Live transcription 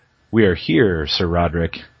We are here, Sir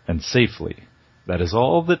Roderick, and safely. That is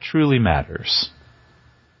all that truly matters.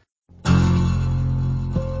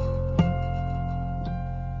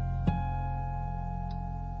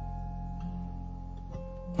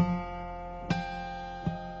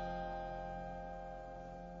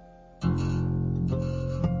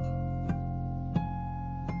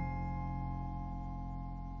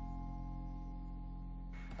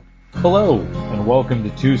 Hello, and welcome to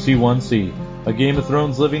 2C1C, a Game of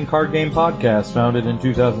Thrones living card game podcast founded in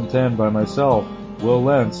 2010 by myself, Will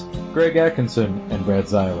Lentz, Greg Atkinson, and Brad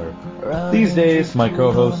Zeiler. These days, my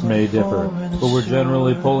co-hosts may differ, but we're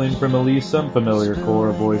generally pulling from at least some familiar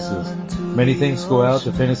core voices. Many thanks go out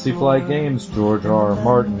to Fantasy Flight Games, George R. R.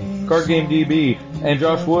 Martin, Card Game DB, and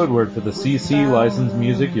Josh Woodward for the CC licensed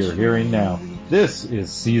music you're hearing now. This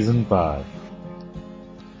is Season 5.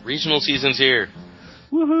 Regional season's here.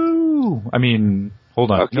 Woohoo! I mean,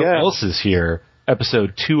 hold on. No one else is here.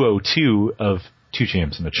 Episode 202 of Two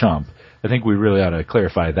Champs and a Chump. I think we really ought to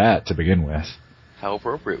clarify that to begin with. How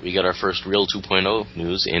appropriate. We got our first real 2.0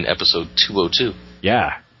 news in episode 202.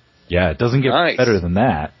 Yeah. Yeah, it doesn't get better than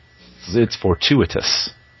that. It's fortuitous,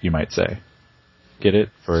 you might say. Get it?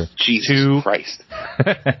 For Jesus Christ.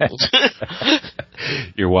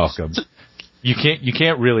 You're welcome. You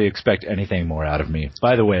can't really expect anything more out of me.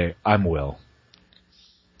 By the way, I'm Will.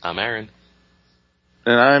 I'm Aaron.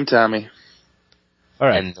 And I'm Tommy. All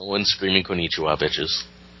right. And no one's screaming Konnichiwa, bitches.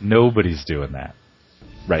 Nobody's doing that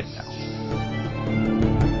right now.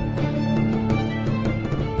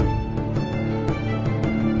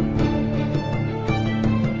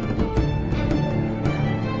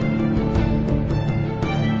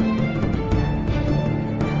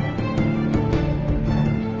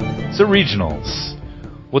 So regionals.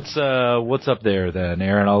 What's up there then,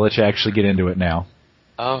 Aaron? I'll let you actually get into it now.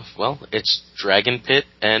 Well, it's Dragon Pit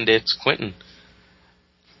and it's Quentin.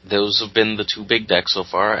 Those have been the two big decks so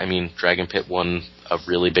far. I mean, Dragon Pit won a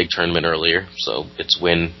really big tournament earlier, so its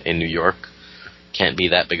win in New York can't be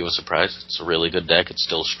that big of a surprise. It's a really good deck. It's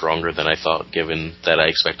still stronger than I thought, given that I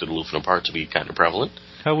expected Aloof and Apart to be kind of prevalent.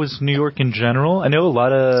 How was New York in general? I know a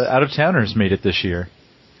lot of out-of-towners made it this year.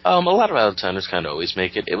 A lot of out-of-towners kind of always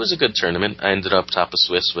make it. It was a good tournament. I ended up top of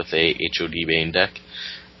Swiss with a HOD Bane deck.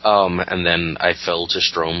 And then I fell to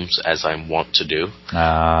Stroms, as I want to do.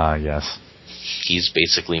 Ah, yes. He's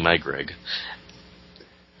basically my Greg.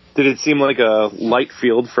 Did it seem like a light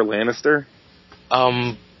field for Lannister?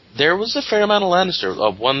 There was a fair amount of Lannister.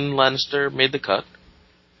 One Lannister made the cut.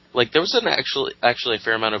 Like, there was actually a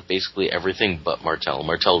fair amount of basically everything but Martell.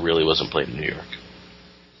 Martell really wasn't played in New York.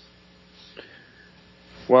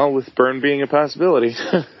 Well, with Burn being a possibility.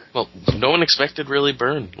 Well, no one expected really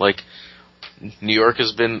Burn. Like, New York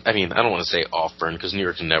has been, I mean, I don't want to say off-burn, because New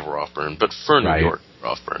York's never off-burn, but for New York,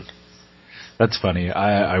 off-burn. That's funny.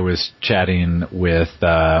 I was chatting with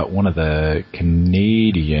one of the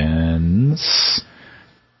Canadians.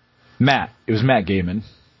 Matt. It was Matt Gaiman.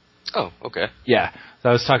 Oh, okay. Yeah. So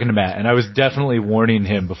I was talking to Matt, and I was definitely warning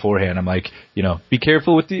him beforehand. I'm like, be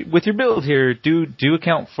careful with your build here. Do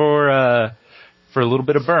account for a little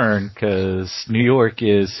bit of burn, because New York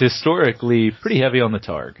is historically pretty heavy on the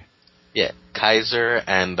targ. Yeah, Kaiser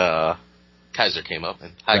and Kaiser came up,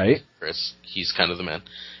 and hi, Chris, he's kind of the man.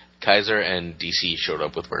 Kaiser and DC showed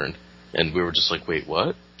up with Burn, and we were just like, wait,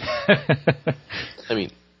 what? I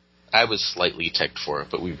mean, I was slightly teched for it,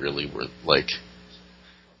 but we really weren't, like...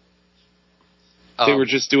 They were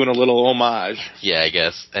just doing a little homage. Yeah, I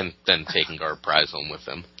guess, and then taking our prize home with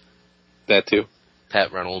them. That too.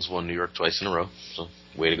 Pat Reynolds won New York twice in a row, so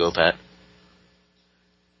way to go, Pat.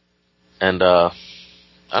 And,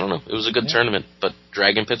 I don't know, it was a good tournament, but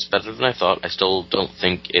Dragon Pit's better than I thought. I still don't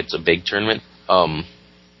think it's a big tournament.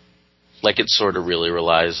 It sort of really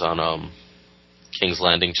relies on, King's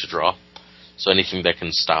Landing to draw. So anything that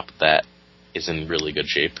can stop that is in really good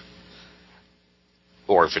shape.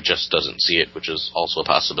 Or if it just doesn't see it, which is also a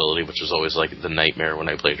possibility, which is always, the nightmare when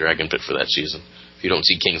I play Dragon Pit for that season. If you don't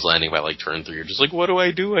see King's Landing by, turn 3, you're just like, what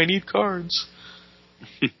do? I need cards.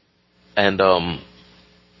 And,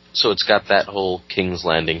 so it's got that whole King's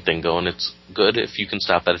Landing thing going. It's good if you can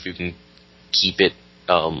stop that, if you can keep it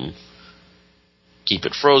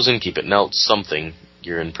frozen, keep it melt, something,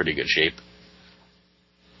 you're in pretty good shape.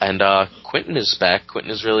 And Quentin is back.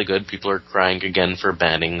 Quentin is really good. People are crying again for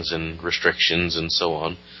bannings and restrictions and so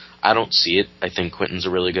on. I don't see it. I think Quentin's a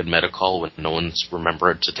really good meta call when no one's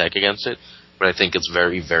remembered to tech against it. But I think it's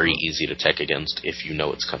very, very easy to tech against if you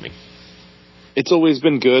know it's coming. It's always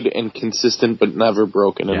been good and consistent, but never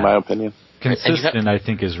broken, in my opinion. Consistent, I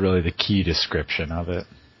think, is really the key description of it.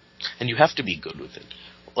 And you have to be good with it.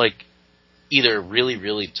 Either really,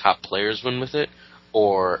 really top players win with it,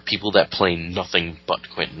 or people that play nothing but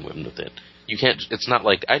Quentin win with it. You can't. It's not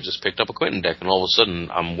like I just picked up a Quentin deck and all of a sudden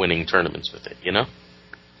I'm winning tournaments with it. You know?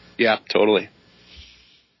 Yeah, totally.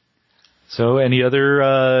 So, any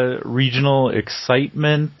other regional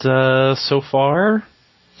excitement so far?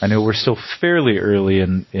 I know we're still fairly early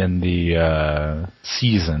in the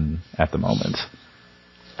season at the moment.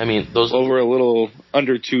 I mean, those. Well, we're a little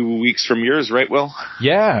under 2 weeks from yours, right, Will?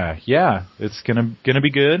 Yeah. It's gonna be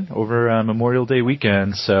good over Memorial Day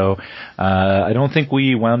weekend. So I don't think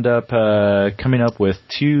we wound up coming up with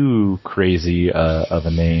too crazy of a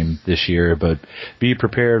name this year, but be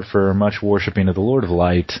prepared for much worshiping of the Lord of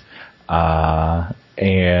Light.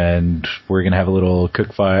 And we're gonna have a little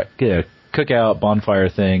cookout bonfire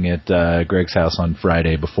thing at Greg's house on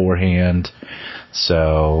Friday beforehand.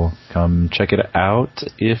 So come check it out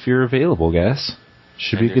if you're available, guys.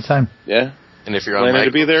 Should be a good time. Yeah. And if you're on planning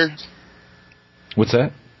to be there. What's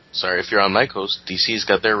that? Sorry, if you're on my coast, DC's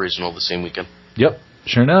got their regional the same weekend. Yep,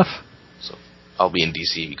 sure enough. So I'll be in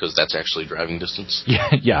DC because that's actually driving distance.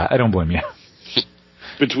 Yeah, I don't blame you.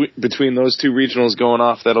 Between those two regionals going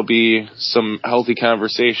off, that'll be some healthy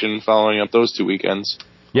conversation following up those 2 weekends.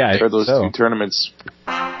 Yeah, or those two tournaments.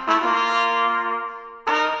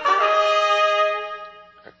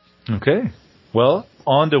 Okay. Well,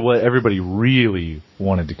 on to what everybody really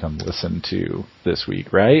wanted to come listen to this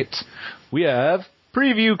week, right? We have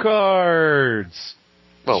preview cards.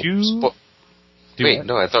 Well, wait,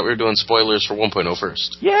 no, I thought we were doing spoilers for 1.0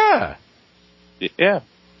 first. Yeah. Yeah.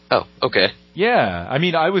 Oh, okay. Yeah, I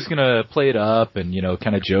mean, I was going to play it up and,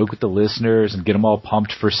 kind of joke with the listeners and get them all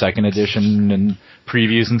pumped for second edition and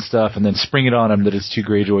previews and stuff, and then spring it on them that it's 2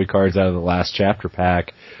 Greyjoy cards out of the last chapter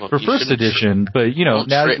pack for first edition. But, now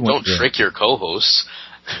don't trick your co-hosts.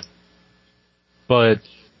 But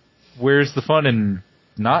where's the fun in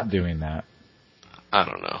not doing that? I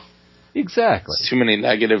don't know. Exactly. It's too many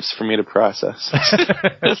negatives for me to process.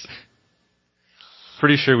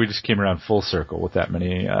 Pretty sure we just came around full circle with that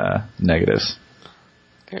many negatives.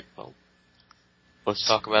 Okay, well, let's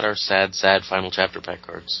talk about our sad final chapter pack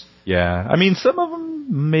cards. Yeah, I mean, some of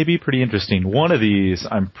them may be pretty interesting. One of these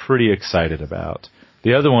I'm pretty excited about.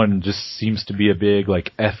 The other one just seems to be a big,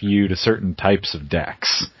 FU to certain types of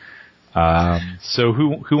decks. So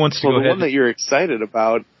who wants to go ahead? The one that you're excited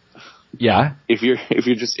about. Yeah. If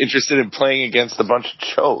you're just interested in playing against a bunch of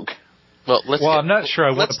choke. Well, I'm not sure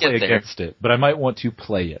I want to play against it, but I might want to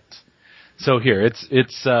play it. So here, it's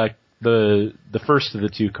the first of the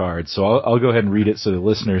 2 cards. So I'll go ahead and read it so the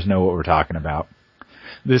listeners know what we're talking about.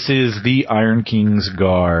 This is the Iron King's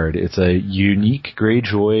Guard. It's a unique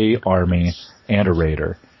Greyjoy army and a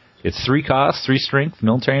raider. It's 3 cost, 3 strength,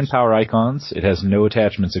 military and power icons. It has no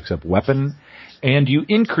attachments except weapon. And you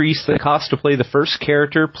increase the cost to play the first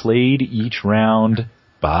character played each round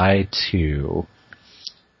by 2.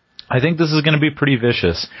 I think this is going to be pretty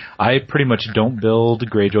vicious. I pretty much don't build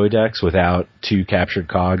Greyjoy decks without 2 captured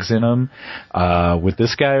cogs in them. With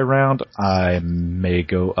this guy around, I may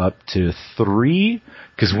go up to 3,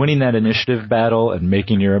 because winning that initiative battle and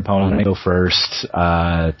making your opponent go first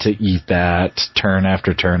to eat that turn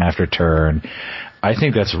after turn after turn, I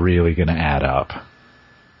think that's really going to add up.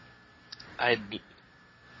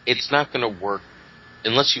 It's not going to work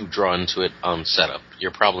unless you draw into it on setup.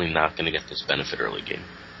 You're probably not going to get this benefit early game.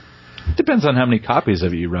 Depends on how many copies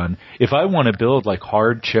of it you run. If I want to build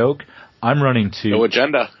hard choke, I'm running 2. No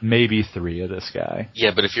agenda. Maybe 3 of this guy. Yeah,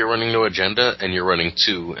 but if you're running no agenda and you're running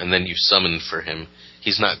 2 and then you summon for him,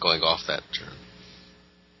 he's not going off that turn.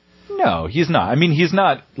 No, he's not. I mean, he's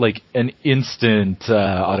not an instant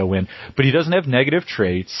auto win, but he doesn't have negative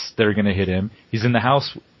traits that are going to hit him. He's in the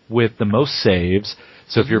house with the most saves.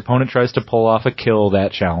 So if your opponent tries to pull off a kill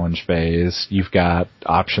that challenge phase, you've got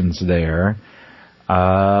options there.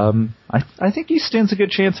 I think he stands a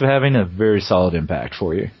good chance of having a very solid impact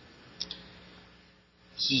for you.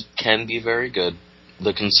 He can be very good.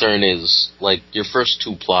 The concern is, your first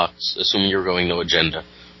 2 plots, assuming you're going no agenda,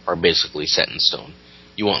 are basically set in stone.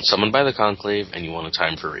 You want Summoned by the Conclave, and you want a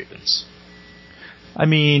Time for Ravens. I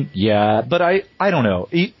mean, yeah, but I don't know.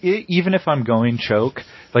 Even if I'm going choke,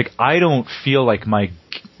 I don't feel like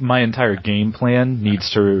my entire game plan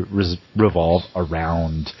needs to revolve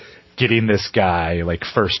around getting this guy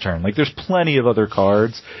first turn. There's plenty of other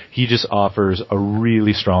cards. He just offers a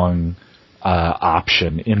really strong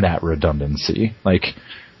option in that redundancy.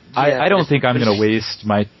 I don't think I'm going to waste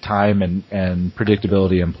my time and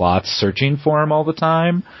predictability and plots searching for him all the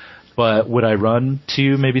time. But would I run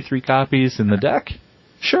 2, maybe 3 copies in the deck?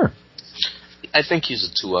 Sure. I think he's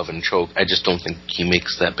a 2 of and choke. I just don't think he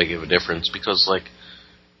makes that big of a difference because,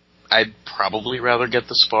 I'd probably rather get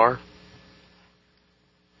the spar.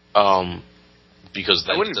 because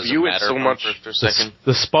I that wouldn't doesn't view it matter so from much- first or second.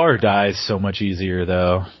 The spar dies so much easier,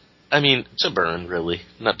 though. I mean, to burn, really,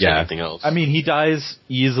 not to anything else. I mean, he dies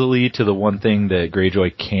easily to the one thing that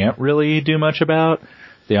Greyjoy can't really do much about.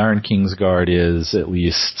 The Iron Kingsguard is at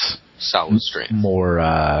least solid strength.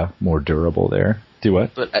 more durable there. Do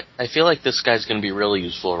what? But I feel like this guy's going to be really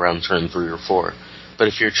useful around turn 3 or 4. But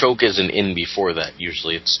if your choke isn't in before that,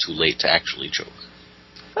 usually it's too late to actually choke.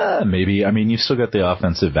 Maybe. I mean, you've still got the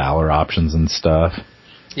offensive valor options and stuff.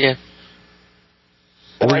 Yeah.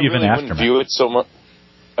 Or I even really aftermath. wouldn't view it so much.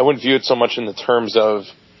 I wouldn't view it so much in the terms of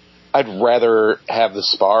I'd rather have the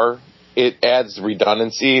spar. It adds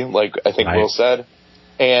redundancy, like I think Right. Will said.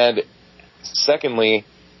 And secondly,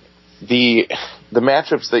 the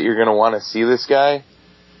matchups that you're going to want to see this guy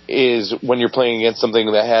is when you're playing against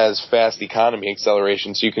something that has fast economy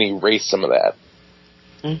acceleration, so you can erase some of that.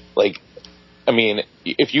 Like, I mean,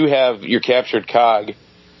 if you have your captured cog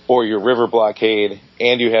or your river blockade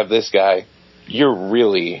and you have this guy, you're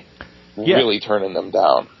really turning them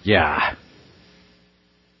down. Yeah.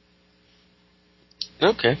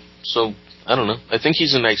 Okay. So, I don't know. I think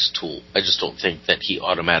he's a nice tool. I just don't think that he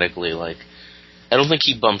automatically, I don't think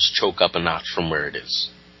he bumps choke up a notch from where it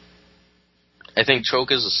is. I think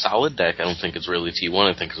choke is a solid deck. I don't think it's really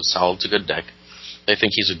T1. I think it's a solid to good deck. I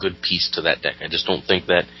think he's a good piece to that deck. I just don't think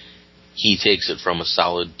that he takes it from a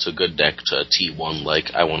solid to good deck to a T1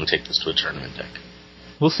 like I want to take this to a tournament deck.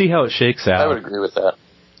 We'll see how it shakes out. I would agree with that.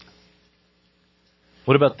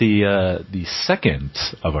 What about the second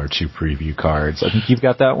of our 2 preview cards? I think you've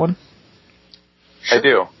got that one. I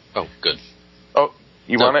do. Oh, good. Oh,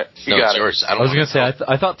 you want it? You no, got it's it. yours. I was going to say,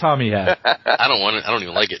 I thought Tommy had. I don't want it. I don't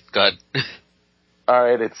even like it. Go ahead. All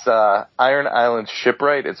right, it's Iron Island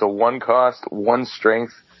Shipwright. It's a 1 cost, 1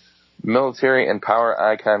 strength, military and power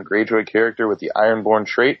icon Greyjoy character with the Ironborn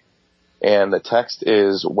trait. And the text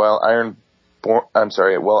is, while Iron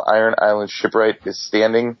Island Shipwright is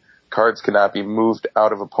standing, cards cannot be moved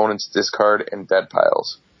out of opponent's discard and dead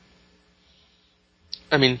piles.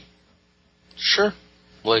 I mean, sure.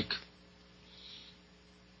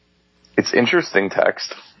 It's interesting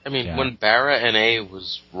text. I mean, when Barra NA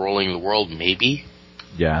was rolling the world, maybe.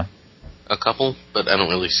 Yeah. A couple, but I don't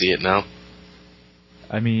really see it now.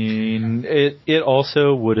 I mean, it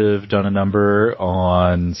also would have done a number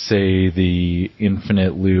on, say, the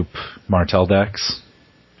Infinite Loop Martell decks.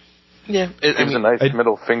 Yeah. It was a nice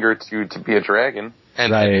middle finger to be a dragon.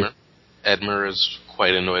 And right. Edmer is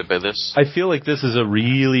quite annoyed by this. I feel like this is a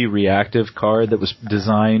really reactive card that was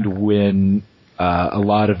designed when a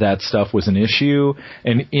lot of that stuff was an issue,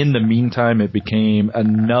 and in the meantime it became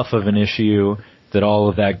enough of an issue that all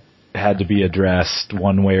of that had to be addressed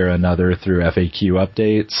one way or another through FAQ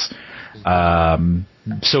updates.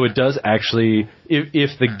 So it does actually,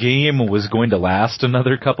 if the game was going to last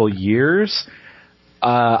another couple years,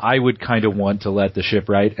 I would kind of want to let the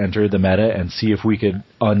Shipwright enter the meta and see if we could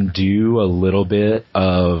undo a little bit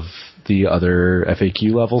of the other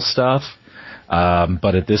FAQ level stuff.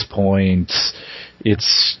 But at this point,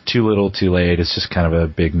 it's too little too late. It's just kind of a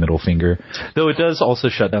big middle finger. Though it does also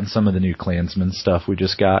shut down some of the new Klansman stuff we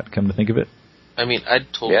just got, come to think of it. I mean, I'd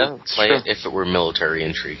totally play it if it were military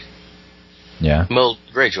intrigue. Yeah.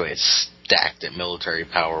 Greyjoy is stacked at military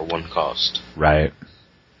power 1 cost. Right.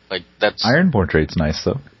 That's... Ironborn trait's nice,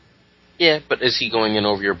 though. Yeah, but is he going in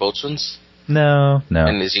over your boatswains? No.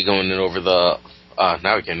 And is he going in over the...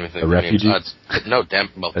 now I can't even think of the refugees? names. No,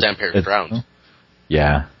 Damphair's Drowned.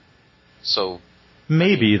 Yeah. So...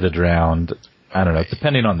 Maybe the Drowned. I don't know,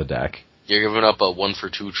 depending on the deck. You're giving up a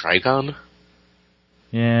 1-for-2 Trigon?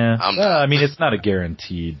 Yeah. I mean, it's not a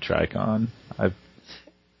guaranteed Tricon. I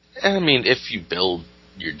mean, if you build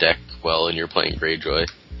your deck well and you're playing Greyjoy,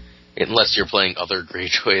 unless you're playing other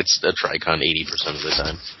Greyjoy, it's a Tricon 80% of the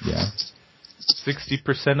time. Yeah.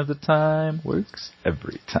 60% of the time works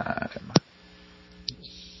every time.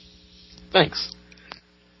 Thanks.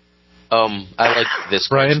 I like this.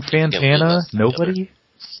 Brian Fantana? Nobody?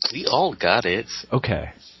 We all got it.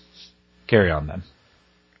 Okay. Carry on then.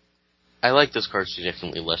 I like this card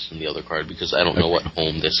significantly less than the other card because I don't know what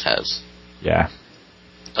home this has. Yeah.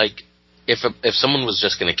 If someone was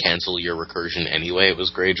just going to cancel your recursion anyway, it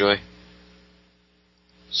was Greyjoy.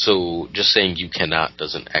 So just saying you cannot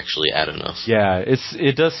doesn't actually add enough. Yeah,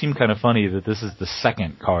 it does seem kind of funny that this is the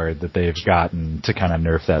second card that they've gotten to kind of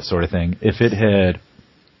nerf that sort of thing. If it had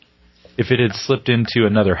slipped into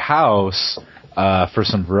another house for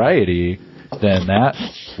some variety, then that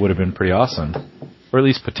would have been pretty awesome, or at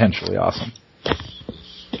least potentially awesome.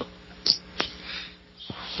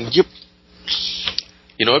 Yep.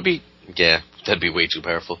 You know, that'd be way too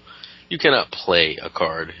powerful. You cannot play a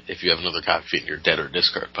card if you have another copy in your dead or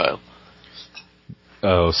discard pile.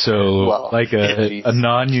 Oh, so like a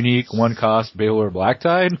non-unique one-cost Baylor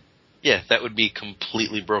Blacktide? Yeah, that would be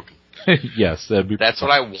completely broken. Yes, that'd be. That's what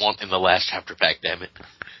I want in the last chapter pack. Damn it!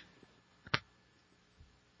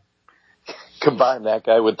 Combine that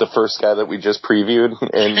guy with the first guy that we just previewed,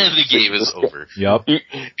 and the game is over. Yep.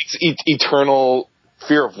 It's eternal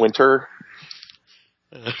fear of winter.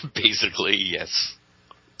 Basically, yes.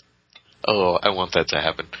 Oh, I want that to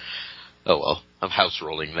happen. Oh well, I'm house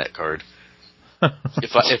rolling that card.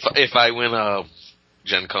 if I win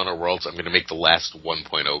Gen Con or Worlds, I'm going to make the last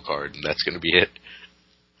 1.0 card, and that's going to be it.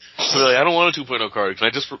 Really, I don't want a 2.0 card.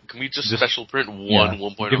 Can we just special print one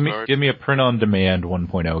 1.0 card? Give me a print on demand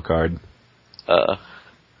 1.0 card.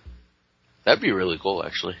 That'd be really cool,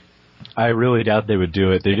 actually. I really doubt they would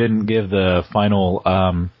do it. They didn't give the final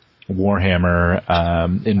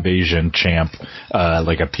Warhammer Invasion champ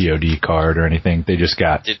like a POD card or anything. They just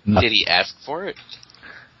got. Did he ask for it?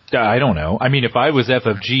 I don't know. I mean, if I was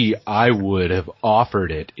FFG, I would have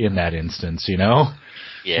offered it in that instance, you know?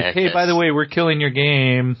 Yeah. Like, hey, by the way, we're killing your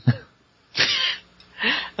game.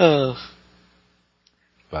 But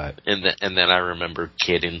and then I remember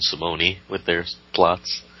Kid and Simone with their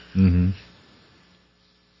plots. Mm-hmm.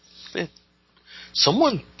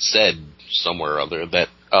 Someone said somewhere or other that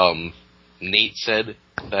Nate said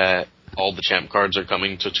that all the champ cards are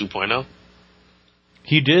coming to 2.0.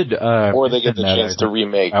 He did. Or they get the chance to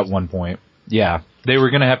remake. At one point. Yeah. They were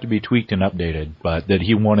going to have to be tweaked and updated, but that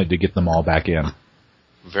he wanted to get them all back in.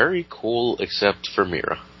 Very cool, except for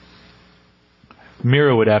Mira.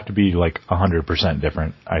 Mira would have to be like 100%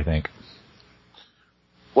 different, I think.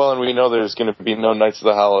 Well, and we know there's going to be no Knights of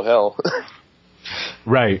the Hollow Hell.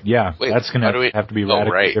 Right, yeah. Wait, that's going to have to be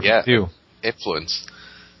radically different, too. Influence.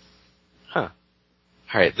 Huh.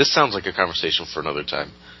 Alright, this sounds like a conversation for another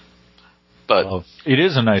time. But well, it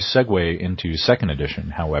is a nice segue into second edition,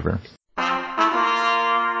 however.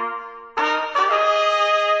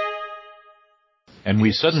 And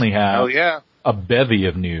we suddenly have a bevy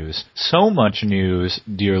of news. So much news,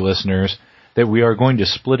 dear listeners, that we are going to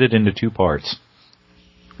split it into two parts.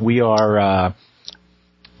 We are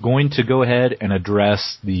going to go ahead and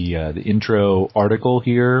address the intro article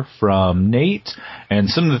here from Nate and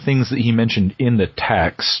some of the things that he mentioned in the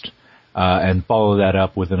text, and follow that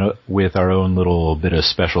up with our own little bit of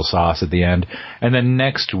special sauce at the end. And then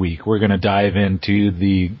next week, we're going to dive into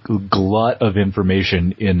the glut of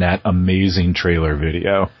information in that amazing trailer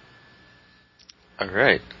video. All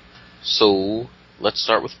right. So let's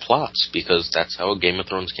start with plots, because that's how a Game of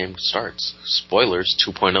Thrones game starts. Spoilers,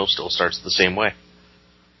 2.0 still starts the same way.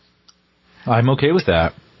 I'm okay with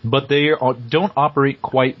that. But they don't operate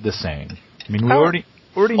quite the same. I mean, we already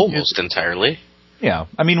almost entirely. Yeah,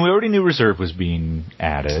 I mean, we already knew Reserve was being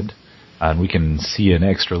added, and we can see an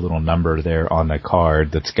extra little number there on the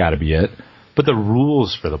card. That's got to be it. But the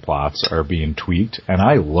rules for the plots are being tweaked, and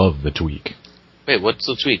I love the tweak. Wait, what's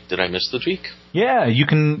the tweak? Did I miss the tweak? Yeah, you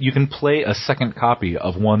can play a second copy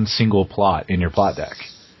of one single plot in your plot deck.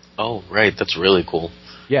 Oh, right, that's really cool.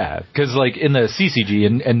 Yeah, because like in the CCG,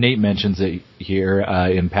 and Nate mentions it here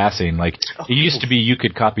in passing, like it used to be you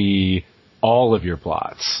could copy all of your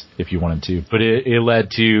plots if you wanted to, but it led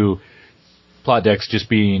to plot decks just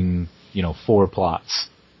being, 4 plots,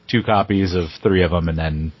 2 copies of 3 of them, and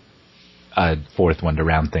then a 4th one to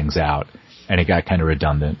round things out, and it got kind of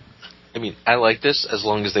redundant. I mean, I like this as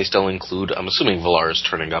long as they still include, I'm assuming Valar is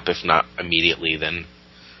turning up, if not immediately, then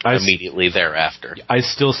immediately thereafter. I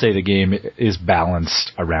still say the game is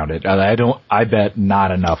balanced around it. I bet not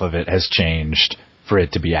enough of it has changed for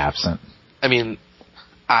it to be absent. I mean,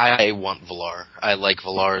 I want Valar. I like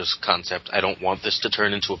Valar's concept. I don't want this to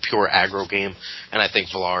turn into a pure aggro game, and I think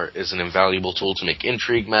Valar is an invaluable tool to make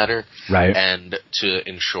intrigue matter, right? And to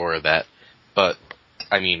ensure that. But,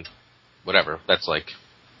 I mean, whatever. That's like,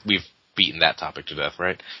 we've beaten that topic to death,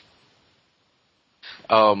 right?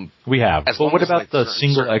 We have. But what about the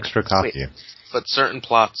single extra copy? Wait, but certain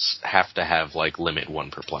plots have to have, limit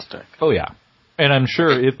 1 per plot deck. Oh, yeah. And I'm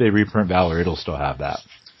sure if they reprint Valor, it'll still have that.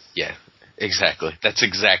 Yeah. Exactly. That's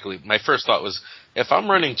exactly. My first thought was, if I'm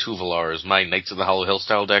running 2 Valars, my Knights of the Hollow Hill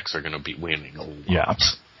style decks are going to be winning a lot. Yeah.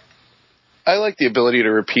 I like the ability to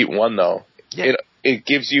repeat 1, though. Yeah. It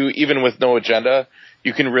gives you, even with no agenda,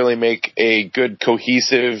 you can really make a good,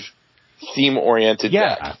 cohesive, theme-oriented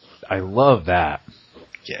deck. Yeah, I love that.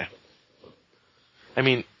 Yeah. I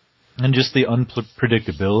mean... And just the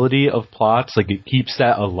unpredictability of plots, it keeps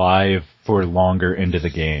that alive for longer into the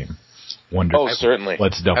game. Certainly.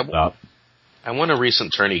 What's doubled up. I won a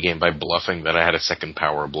recent tourney game by bluffing that I had a second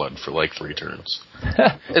Power of Blood for like 3 turns.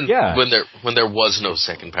 And Yeah. when there was no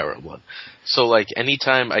second Power of Blood. So like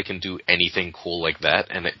anytime I can do anything cool like that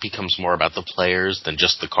and it becomes more about the players than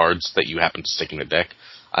just the cards that you happen to stick in the deck,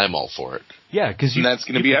 I'm all for it. Yeah, because that's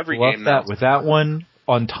going to be every game now. With that one,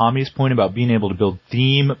 on Tommy's point about being able to build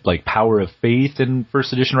theme, like Power of Faith in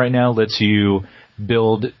first edition right now lets you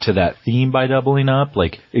build to that theme by doubling up.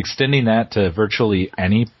 Like extending that to virtually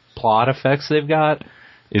any plot effects they've got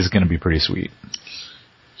is going to be pretty sweet.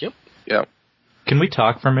 Yep. Can we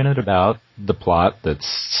talk for a minute about the plot that's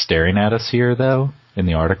staring at us here, though, in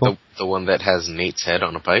the article? The one that has Nate's head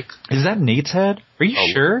on a pike? Is that Nate's head? Are you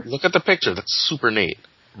sure? Look at the picture. That's super Nate.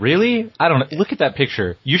 Really? I don't know. Look at that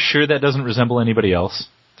picture. You sure that doesn't resemble anybody else?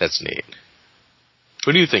 That's Nate.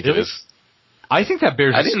 What do you think Really? it is? I think that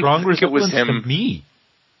bears a strong resemblance him. to me.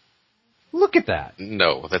 Look at that.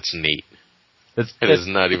 No, that's Nate. That's is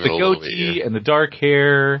not even the a little bit, goatee yeah. and the dark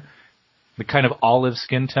hair, the kind of olive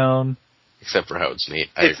skin tone. Except for how it's Nate.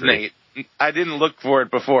 It's Nate. I didn't look for it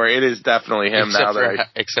before. It is definitely him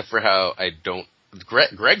Except for how I don't...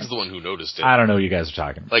 Greg's the one who noticed it. I don't know what you guys are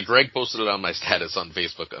talking about. Like, Greg posted it on my status on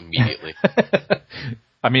Facebook immediately.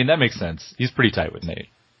 I mean, that makes sense. He's pretty tight with Nate.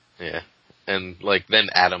 Yeah. And, like, then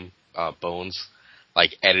Adam Bones,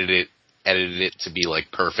 like, edited it to be,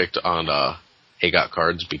 like, perfect on AGOT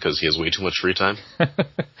cards because he has way too much free time.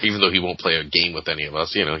 Even though he won't play a game with any of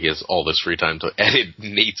us, you know, he has all this free time to edit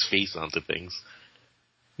Nate's face onto things.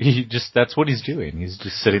 That's what he's doing. He's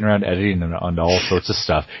just sitting around editing on all sorts of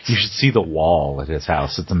stuff. You should see the wall at his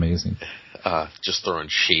house. It's amazing. Just throwing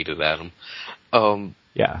shade at Adam.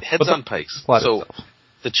 Yeah. Heads on Pikes. So,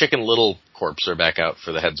 the Chicken Little Corps are back out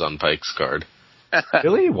for the Heads on Pikes card.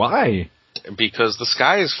 Really? Why? Because the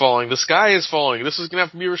sky is falling. The sky is falling. This is going to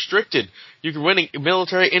have to be restricted. You're winning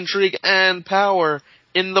military intrigue and power.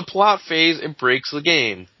 In the plot phase, it breaks the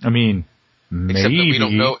game. I mean, maybe. Except that we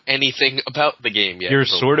don't know anything about the game yet. You're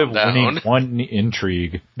sort of winning one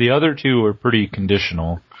intrigue. The other two are pretty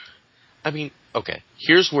conditional. I mean, okay.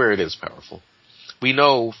 Here's where it is powerful. We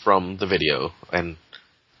know from the video and,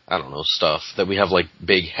 I don't know, stuff, that we have, like,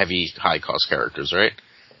 big, heavy, high-cost characters, right?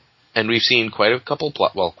 And we've seen quite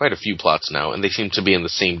a few plots now, and they seem to be in the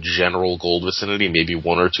same general gold vicinity, maybe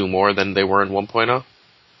 1 or 2 more than they were in 1.0.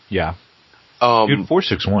 Yeah. Dude,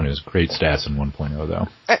 461 is great stats in 1.0, though.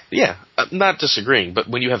 Yeah, I'm not disagreeing, but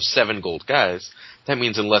when you have 7 gold guys, that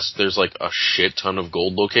means unless there's, like, a shit ton of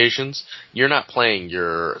gold locations, you're not playing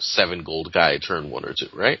your 7 gold guy turn 1 or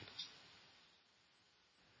 2, right?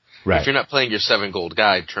 Right. If you're not playing your 7 gold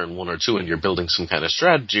guy turn 1 or 2 and you're building some kind of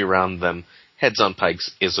strategy around them, Heads on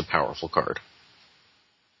Pikes is a powerful card.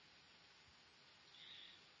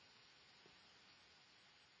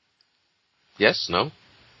 Yes? No?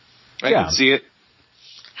 I can see it.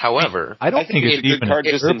 However, I don't think it's even a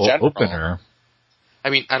terrible opener.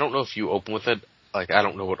 I mean, I don't know if you open with it. Like, I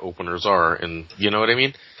don't know what openers are, and you know what I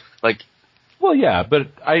mean? Like, well, yeah, but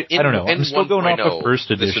I don't know. I'm still going off of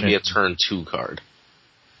first edition. This would be a turn 2 card.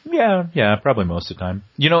 Yeah, probably most of the time.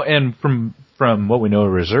 You know, and from what we know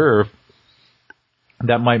of Reserve,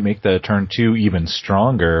 that might make the turn 2 even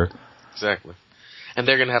stronger. Exactly. And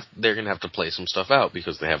they're gonna have to play some stuff out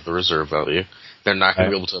because they have the reserve value. They're not gonna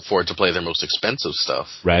be able to afford to play their most expensive stuff.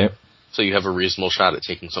 Right. So you have a reasonable shot at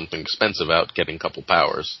taking something expensive out, getting a couple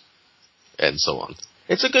powers, and so on.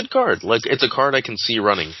 It's a good card. Like, it's a card I can see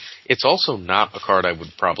running. It's also not a card I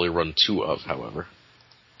would probably run 2 of, however.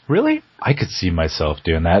 Really? I could see myself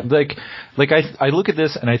doing that. Like I look at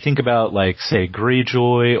this and I think about, like, say,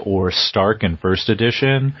 Greyjoy or Stark in first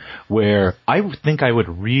edition, where I think I would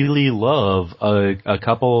really love a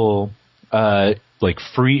couple, like,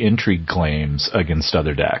 free intrigue claims against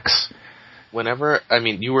other decks.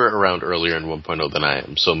 You were around earlier in 1.0 than I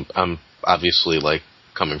am, so I'm obviously, like,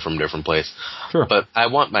 coming from a different place. Sure. But I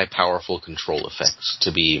want my powerful control effects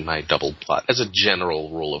to be my double plot, as a general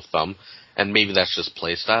rule of thumb. And maybe that's just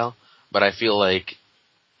playstyle, but I feel like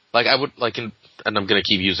I would, like, and I'm going to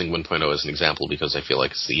keep using 1.0 as an example because I feel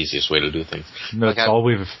like it's the easiest way to do things. That's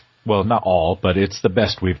not all, but it's the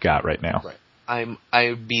best we've got right now. Right.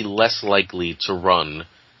 I'd be less likely to run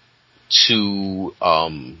 2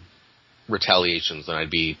 retaliations than I'd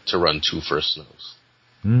be to run 2 first snows.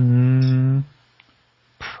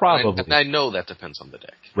 Probably. And I know that depends on the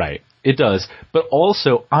deck. Right. It does. But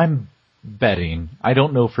also, I'm betting, I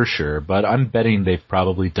don't know for sure, but I'm betting they've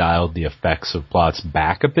probably dialed the effects of plots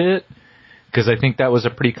back a bit, because I think that was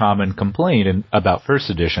a pretty common complaint about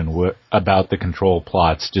first edition, about the control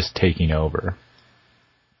plots just taking over.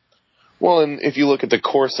 Well, and if you look at the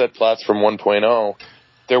core set plots from 1.0,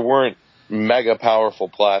 there weren't mega powerful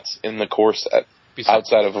plots in the core set.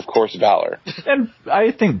 outside of course, Valor. And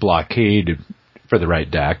I think Blockade, for the right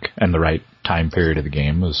deck and the right time period of the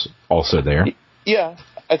game, was also there. Yeah,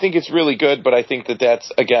 I think it's really good, but I think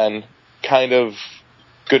that's, again, kind of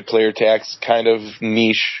good player tax, kind of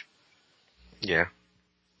niche. Yeah.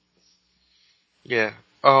 Yeah.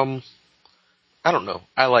 I don't know.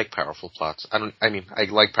 I like powerful plots. I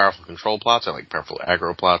like powerful control plots. I like powerful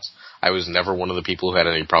aggro plots. I was never one of the people who had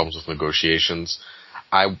any problems with negotiations.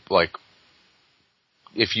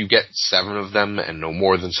 If you get 7 of them and no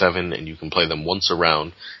more than 7 and you can play them once a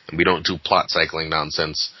round and we don't do plot cycling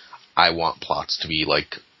nonsense, I want plots to be,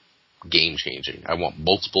 game changing. I want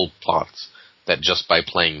multiple plots that just by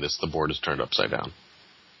playing this, the board is turned upside down.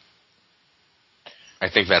 I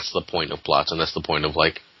think that's the point of plots, and that's the point of,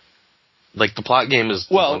 the plot game is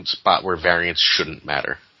the one spot where variance shouldn't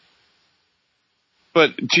matter.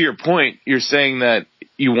 But to your point, you're saying that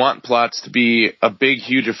you want plots to be a big,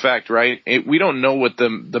 huge effect, right? We don't know what the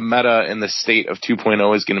meta and the state of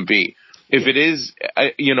 2.0 is going to be. If it is,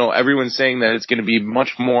 everyone's saying that it's going to be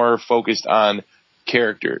much more focused on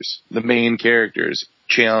characters, the main characters,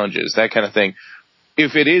 challenges, that kind of thing.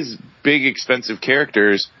 If it is big, expensive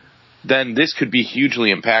characters, then this could be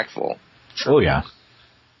hugely impactful. Oh, yeah.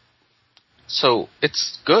 So,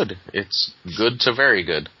 it's good. It's good to very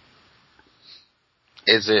good.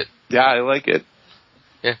 Is it? Yeah, I like it.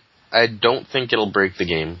 Yeah. I don't think it'll break the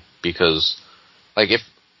game, because, if,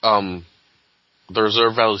 the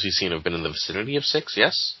reserve values you've seen have been in the vicinity of 6,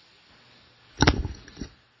 yes?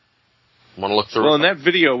 Want to look through? Well, in that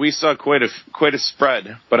video, we saw quite a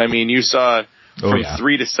spread, but you saw from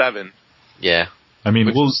 3 to 7. Yeah.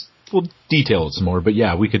 We'll detail it some more, but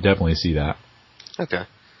yeah, we could definitely see that. Okay.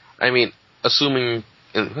 Assuming,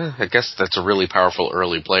 I guess that's a really powerful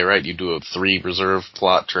early play, right? You do a 3 reserve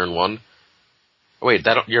plot turn 1. Wait,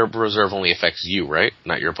 your reserve only affects you, right?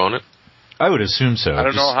 Not your opponent? I would assume so. I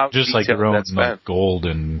don't know how just like your own gold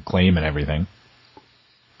and claim and everything.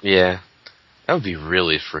 Yeah. That would be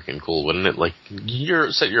really freaking cool, wouldn't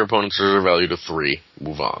it? Set your opponent's reserve value to 3,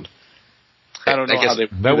 move on. I don't know how they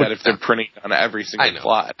would do that if they're printing on every single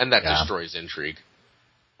plot. And that destroys intrigue.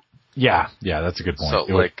 Yeah, that's a good point.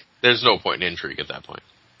 So, there's no point in intrigue at that point.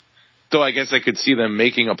 Though I guess I could see them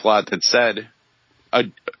making a plot that said,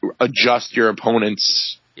 adjust your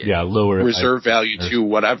opponent's lower reserve value to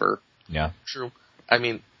whatever. Yeah. True.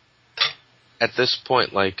 At this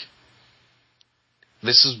point,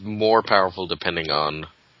 this is more powerful depending on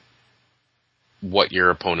what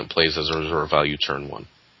your opponent plays as a reserve value turn 1.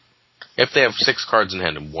 If they have 6 cards in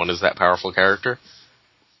hand and 1 is that powerful character,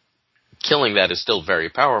 killing that is still very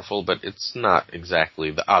powerful, but it's not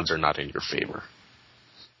exactly, the odds are not in your favor.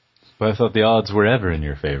 But I thought the odds were ever in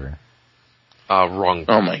your favor. Wrong.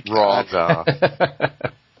 Oh my God.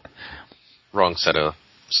 Wrong set of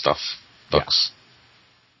stuff. Books. Yeah.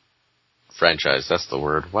 Franchise, that's the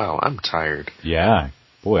word. Wow, I'm tired. Yeah.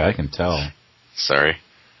 Boy, I can tell. Sorry.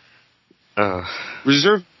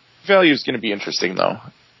 Reserve value is going to be interesting, though.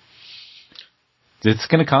 It's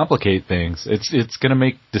going to complicate things. It's going to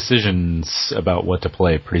make decisions about what to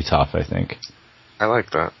play pretty tough, I think. I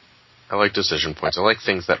like that. I like decision points. I like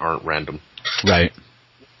things that aren't random. Right.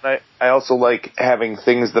 I also like having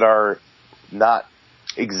things that are not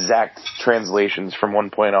exact translations from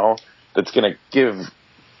 1.0 that's going to give,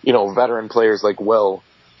 veteran players like Will,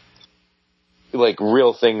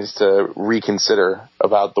 real things to reconsider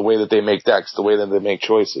about the way that they make decks, the way that they make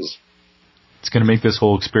choices. It's going to make this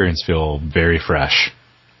whole experience feel very fresh.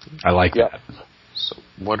 I like that. So,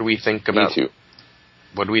 what do we think about? Me too.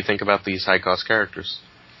 What do we think about these high-cost characters?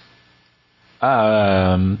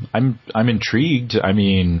 I'm intrigued.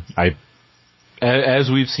 As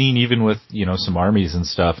we've seen, even with some armies and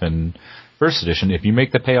stuff in First Edition, if you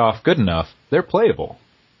make the payoff good enough, they're playable.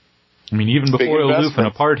 Even before Aloof and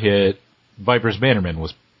Apart hit, Viper's Bannerman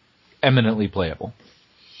was eminently playable.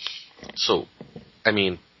 So,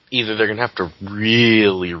 either they're going to have to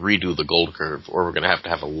really redo the gold curve, or we're going to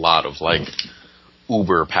have a lot of,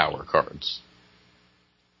 uber power cards.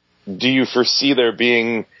 Do you foresee there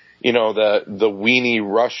being, the weenie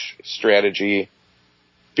rush strategy?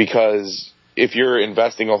 Because if you're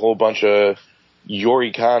investing a whole bunch of your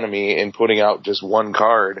economy in putting out just one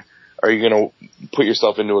card, are you going to put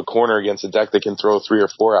yourself into a corner against a deck that can throw 3 or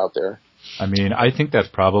 4 out there? I think that's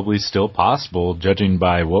probably still possible, judging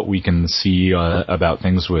by what we can see about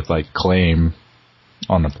things with, claim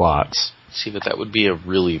on the plots. See, but that would be a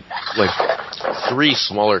really, 3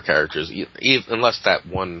 smaller characters, unless that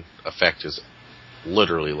one effect is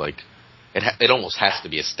literally, it almost has to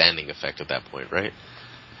be a standing effect at that point, right?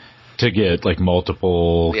 To get,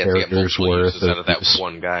 multiple characters worth out of that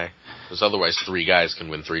one guy. Because otherwise 3 guys can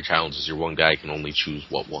win 3 challenges. Your one guy can only choose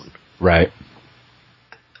one. Right.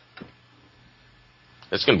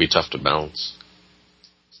 It's going to be tough to balance.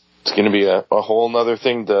 It's going to be a whole nother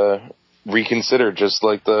thing to reconsider, just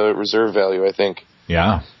like the reserve value, I think.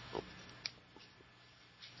 Yeah.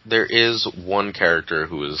 There is one character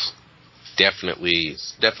who is definitely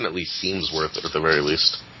seems worth it at the very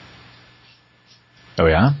least. Oh,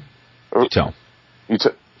 yeah? Tell.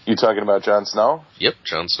 You talking about Jon Snow? Yep,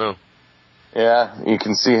 Jon Snow. Yeah, you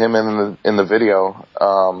can see him in the video.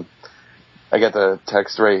 I got the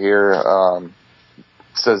text right here.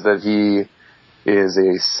 Says that he is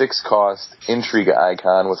a 6-cost intrigue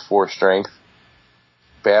icon with 4 strength.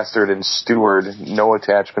 Bastard and steward, no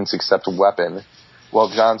attachments except weapon. While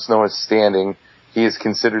Jon Snow is standing, he is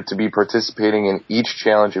considered to be participating in each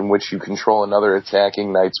challenge in which you control another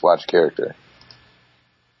attacking Night's Watch character.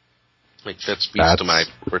 Like, that speaks to my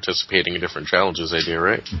participating in different challenges idea,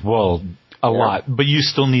 right? Well, a lot. But you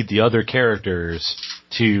still need the other characters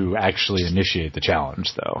to actually initiate the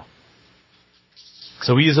challenge, though.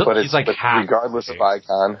 So he's like half. Regardless of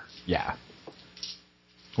icon. Yeah.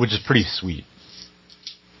 Which is pretty sweet.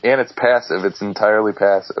 And it's passive. It's entirely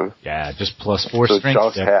passive. Yeah, just plus 4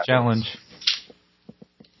 strength challenge.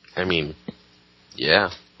 I mean, yeah.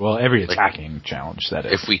 Well, every attacking challenge, that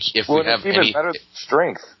is. If we have even better than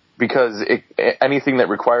strength. Because anything that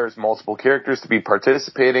requires multiple characters to be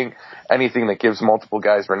participating, anything that gives multiple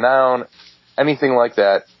guys renown, anything like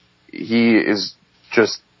that, he is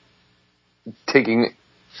just taking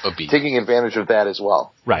advantage of that as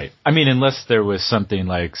well. Right. I mean, unless there was something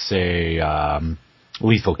like, say,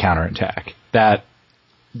 lethal counterattack. That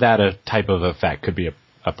a type of effect could be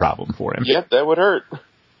a problem for him. Yep, that would hurt.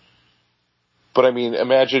 But, I mean,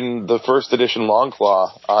 imagine the first edition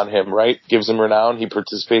Longclaw on him, right? Gives him renown. He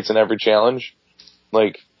participates in every challenge.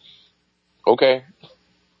 Like, okay.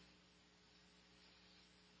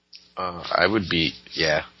 I would be,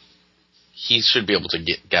 yeah. He should be able to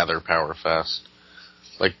gather power fast.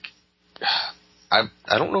 Like, I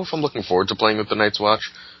don't know if I'm looking forward to playing with the Night's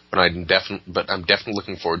Watch, but I'm definitely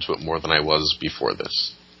looking forward to it more than I was before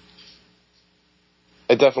this.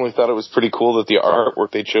 I definitely thought it was pretty cool that the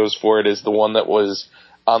artwork they chose for it is the one that was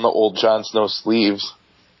on the old Jon Snow sleeves.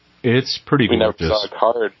 It's pretty gorgeous. We never saw a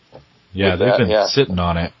card. Yeah, they've been sitting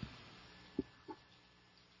on it.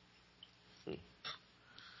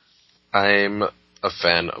 I'm a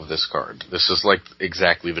fan of this card. This is like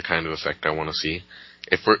exactly the kind of effect I want to see.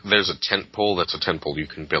 If there's a tent pole, that's a tent pole you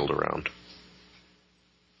can build around.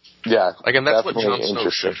 Yeah, like, and that's what Jon Snow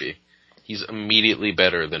should be. He's immediately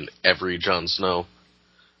better than every Jon Snow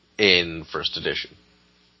in first edition.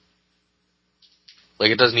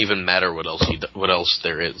 Like, it doesn't even matter what else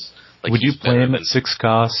there is. Like, would you play him at 6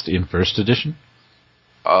 cost in first edition?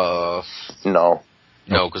 No.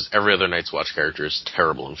 No, because every other Night's Watch character is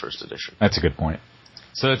terrible in first edition. That's a good point.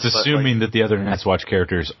 So it's assuming that the other Night's Watch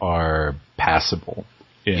characters are passable.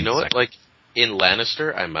 You know what? Like, in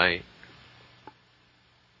Lannister, I might.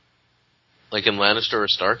 Like, in Lannister or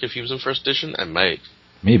Stark, if he was in first edition, I might.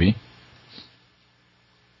 Maybe.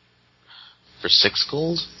 For 6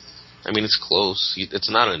 gold? I mean, it's close.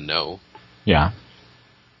 It's not a no. Yeah.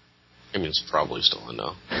 I mean, it's probably still a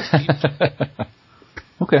no.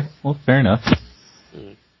 Okay, well, fair enough.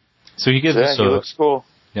 So he gives us he looks cool.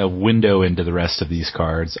 A window into the rest of these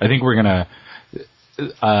cards. I think we're going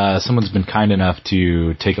to... someone's been kind enough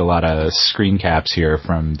to take a lot of screen caps here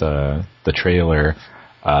from the trailer.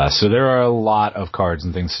 So there are a lot of cards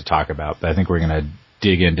and things to talk about, but I think we're going to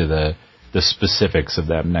dig into the specifics of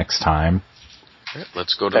them next time. Right,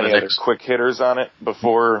 let's go to the next quick hitters on it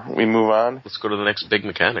before we move on. Let's go to the next big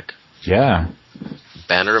mechanic. Yeah.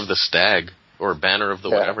 Banner of the Stag, or Banner of the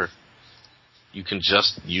whatever. You can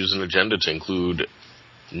just use an agenda to include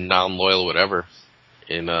non-loyal whatever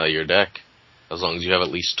in your deck, as long as you have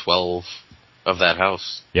at least 12 of that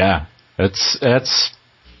house. Yeah, that's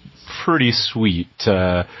pretty sweet.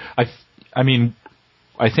 I mean,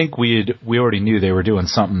 I think we already knew they were doing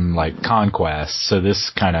something like Conquest, so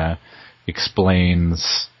this kind of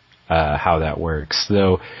explains how that works.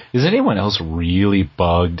 Though, is anyone else really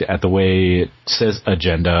bugged at the way it says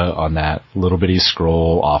agenda on that little bitty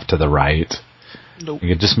scroll off to the right? Nope.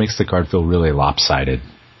 It just makes the card feel really lopsided.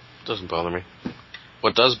 Doesn't bother me.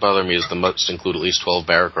 What does bother me is the must include at least 12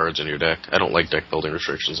 barra cards in your deck. I don't like deck building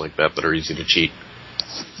restrictions like that are easy to cheat.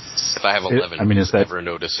 If I have 11, is that never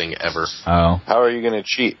noticing ever. Oh. How are you going to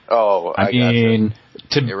cheat? Oh, I mean...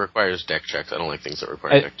 It requires deck checks. I don't like things that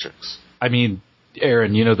require deck checks. I mean,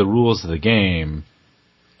 Aaron, the rules of the game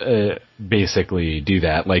basically do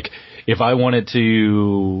that. Like, if I wanted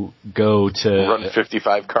to go to... Run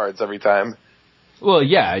 55 cards every time. Well,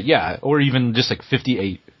 yeah, or even just like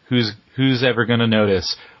 58. Who's ever going to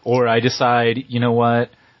notice? Or I decide, you know what?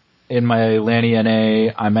 In my Lanny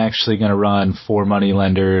NA, I'm actually going to run 4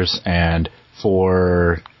 moneylenders and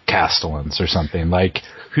 4 Castellans or something. Like,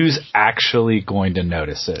 who's actually going to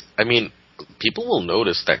notice it? I mean, people will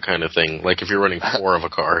notice that kind of thing. Like if you're running 4 of a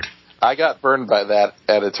card. I got burned by that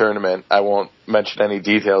at a tournament. I won't mention any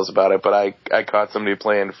details about it, but I caught somebody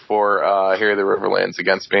playing 4 Harry the Riverlands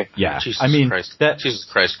against me. Yeah, Jesus Christ. Jesus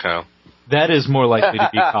Christ, Kyle. That is more likely to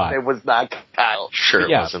be caught. It was not Kyle. Sure, it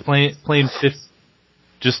wasn't. Playing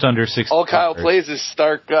just under 60. All Kyle plays is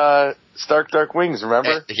Stark Dark Wings,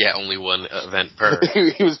 remember? Yeah, only one event per.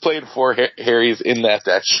 He was playing 4 Harrys in that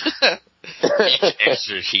deck.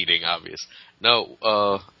 Extra cheating, obvious. No,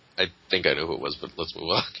 I think I know who it was, but let's move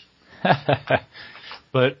on.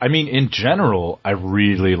 But, I mean, in general, I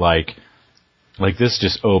really like this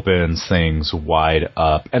just opens things wide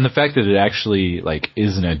up. And the fact that it actually,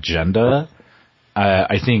 is an agenda,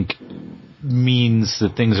 I think means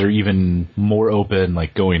that things are even more open,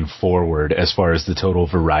 going forward as far as the total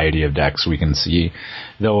variety of decks we can see.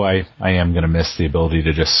 Though I am going to miss the ability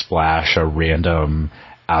to just splash a random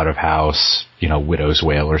out-of-house, Widow's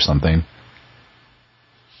Wail or something.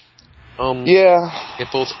 Yeah. It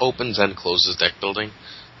both opens and closes deck building,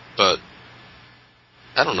 but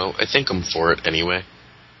I don't know. I think I'm for it anyway.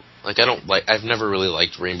 I've never really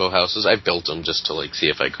liked rainbow houses. I've built them just to see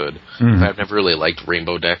if I could. Mm-hmm. But I've never really liked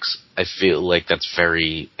rainbow decks. I feel like that's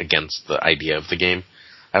very against the idea of the game.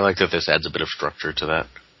 I like that this adds a bit of structure to that.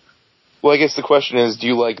 Well, I guess the question is, do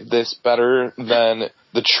you like this better than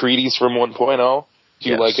the treaties from 1.0? Do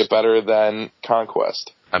you like it better than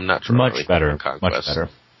Conquest? I'm not sure. Much better. Conquest. Much better.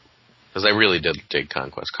 Because I really did dig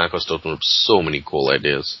Conquest. Conquest opened up so many cool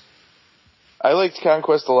ideas. I liked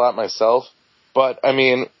Conquest a lot myself, but, I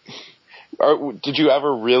mean, did you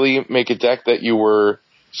ever really make a deck that you were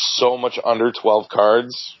so much under 12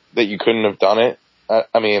 cards that you couldn't have done it?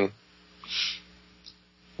 I mean...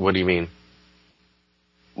 What do you mean?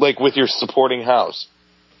 With your supporting house.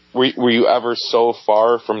 Were you ever so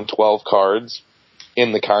far from 12 cards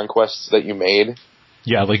in the Conquests that you made?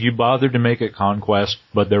 Yeah, you bothered to make it Conquest,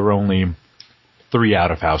 but there were only 3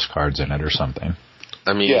 out-of-house cards in it or something.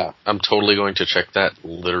 I mean, I'm totally going to check that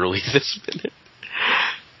literally this minute.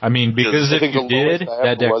 I mean, because if you did,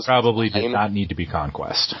 that deck probably did not need to be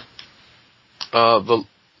Conquest.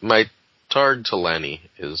 My Targ Talani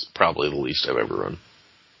is probably the least I've ever run.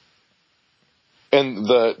 And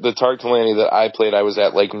the Targ Talani that I played, I was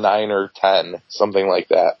at 9 or 10, something like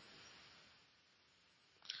that.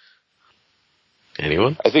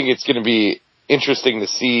 Anyone? I think it's going to be interesting to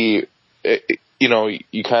see,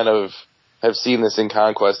 you kind of have seen this in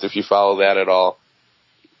Conquest if you follow that at all.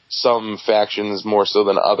 Some factions, more so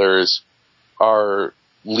than others, are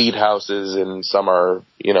lead houses and some are,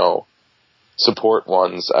 support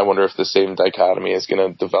ones. I wonder if the same dichotomy is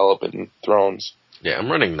going to develop in Thrones. Yeah,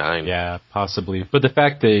 I'm running 9. Yeah, possibly. But the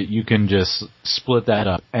fact that you can just split that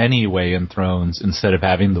up anyway in Thrones instead of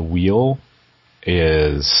having the wheel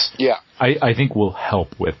is... Yeah. I think will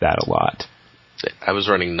help with that a lot. I was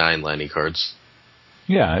running 9 Lanny cards.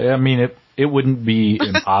 Yeah, I mean, it wouldn't be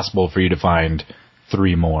impossible for you to find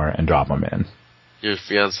 3 more and drop them in. Your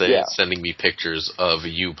fiance is sending me pictures of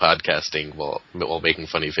you podcasting while making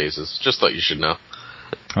funny faces. Just thought you should know.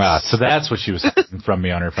 So that's what she was hiding from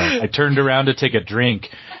me on her phone. I turned around to take a drink,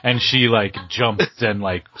 and she, jumped and,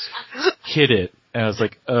 hit it. And I was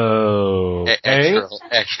like, oh.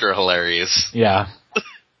 Extra hilarious. Yeah.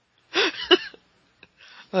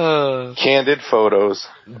 Candid photos.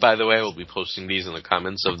 By the way, I will be posting these in the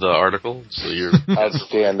comments of the article, so you're...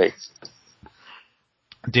 Outstanding.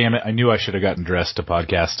 Damn it, I knew I should have gotten dressed to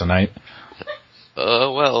podcast tonight.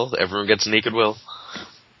 Well, everyone gets naked will.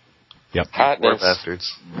 Yep. Poor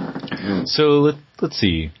bastards. So let's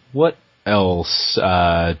see. What else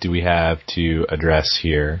do we have to address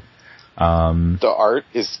here? The art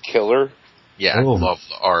is killer. Yeah, I love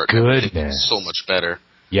the art. Goodness. It's so much better.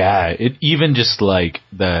 Yeah, it even just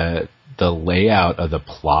the layout of the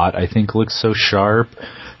plot I think looks so sharp.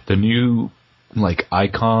 The new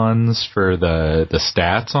icons for the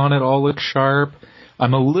stats on it all look sharp.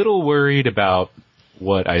 I'm a little worried about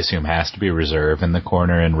what I assume has to be reserve in the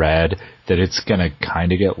corner in red, that it's gonna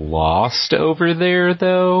kind of get lost over there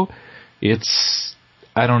though.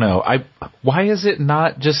 I don't know. Why is it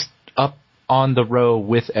not just up on the row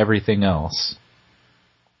with everything else?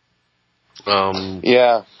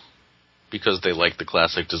 Yeah. Because they like the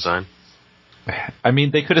classic design. I mean,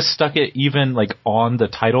 they could have stuck it even on the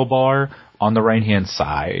title bar on the right-hand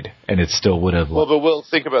side, and it still would have... Well, but Will,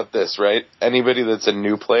 think about this, right? Anybody that's a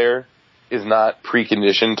new player is not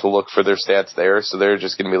preconditioned to look for their stats there, so they're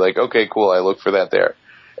just going to be like, okay, cool, I look for that there.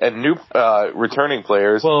 And new returning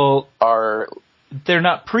players are... They're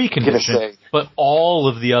not preconditioned, but all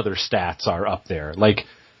of the other stats are up there. Like,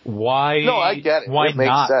 why... No, I get it. Why it makes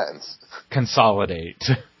not sense. Consolidate?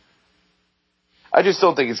 I just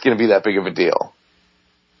don't think it's going to be that big of a deal.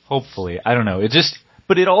 Hopefully. I don't know.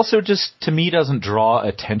 But it also just, to me, doesn't draw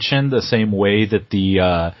attention the same way that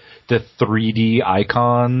the 3D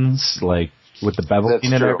icons, like, with the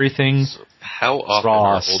beveling and everything. So how often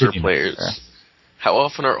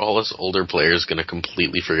are all us older players going to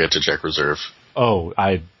completely forget to check reserve? Oh,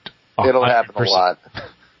 it'll happen a lot.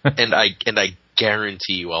 and I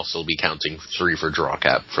guarantee you I'll still be counting 3 for draw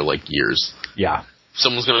cap for like years. Yeah.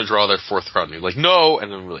 Someone's going to draw their 4th card and you're like, no!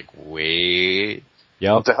 And then we're like, wait.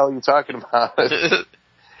 Yep. What the hell are you talking about?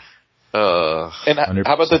 And 100%.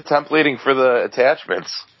 How about the templating for the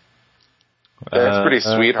attachments? That's pretty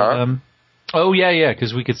sweet, huh? Oh yeah,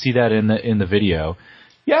 because we could see that in the video.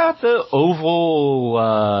 Yeah, the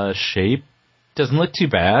oval shape doesn't look too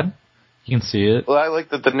bad. You can see it. Well, I like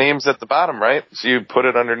that the name's at the bottom, right? So you put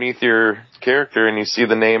it underneath your character and you see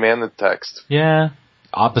the name and the text. Yeah,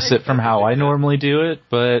 opposite from how I normally do it,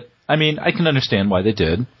 but I mean, I can understand why they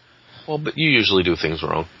did. Well, but you usually do things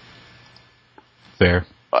wrong. Fair.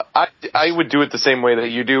 I would do it the same way that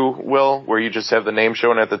you do, Will, where you just have the name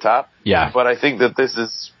shown at the top. Yeah. But I think that this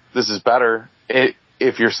is better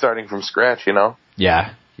if you're starting from scratch, you know?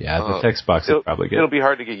 Yeah. Yeah, the text box is probably good. It'll be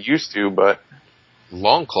hard to get used to, but...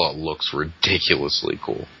 Longclaw looks ridiculously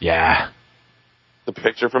cool. Yeah. The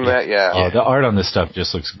picture from that, yeah. Oh, the art on this stuff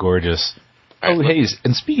just looks gorgeous. Hey,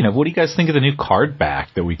 and speaking of, what do you guys think of the new card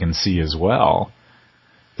back that we can see as well?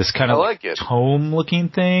 This kind of tome-looking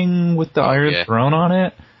thing with the Iron Throne on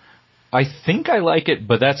it. I think I like it,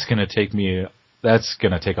 but that's going to take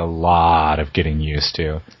a lot of getting used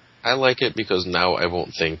to. I like it because now I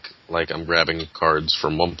won't think like I'm grabbing cards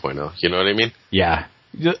from 1.0. You know what I mean? Yeah.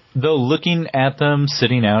 Though looking at them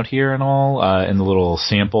sitting out here and all, in the little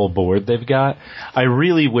sample board they've got, I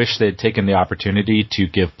really wish they'd taken the opportunity to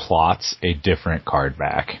give plots a different card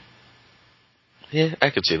back. Yeah, I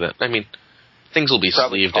could see that. I mean, things will be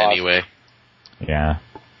sleeved anyway. Yeah.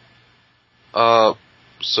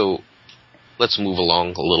 So let's move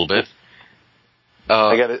along a little bit.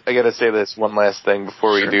 I gotta say this one last thing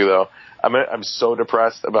before we do though. I'm so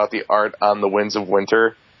depressed about the art on the Winds of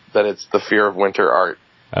Winter that it's the Fear of Winter art.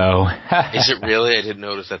 Oh. Is it really? I didn't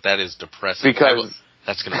notice that. That is depressing. Because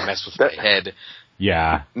that's gonna mess with my head.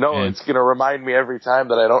 Yeah. No, it's gonna remind me every time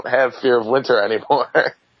that I don't have Fear of Winter anymore.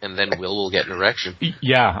 And then Will get an erection.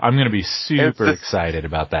 Yeah, I'm gonna be super excited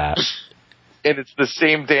about that. And it's the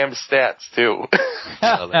same damn stats too.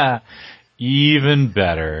 Even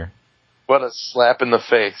better. What a slap in the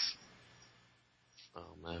face. Oh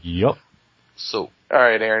man. Yup. So.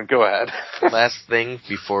 Alright, Aaron, go ahead. Last thing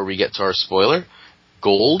before we get to our spoiler.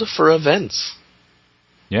 Gold for events.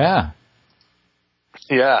 Yeah.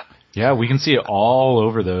 Yeah. Yeah, we can see it all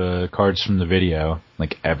over the cards from the video.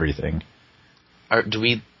 Like everything. Do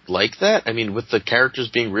we like that? I mean, with the characters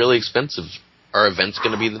being really expensive, are events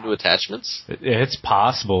going to be the new attachments? It's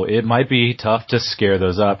possible. It might be tough to scare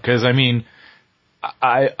those up. Because, I mean,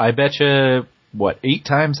 I bet you, 8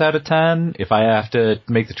 times out of 10, if I have to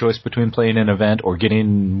make the choice between playing an event or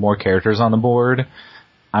getting more characters on the board,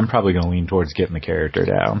 I'm probably going to lean towards getting the character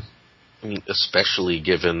down. I mean, especially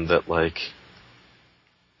given that, like,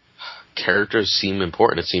 characters seem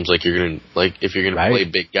important. It seems like you're going to, like, if you're going to play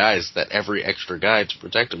big guys, that every extra guy to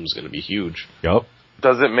protect them is going to be huge. Yup.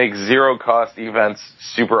 Does it make zero-cost events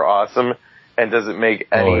super awesome? And does it make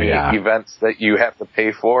any events that you have to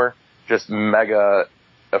pay for just mega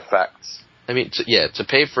effects? I mean, to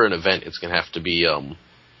pay for an event, it's going to have to be,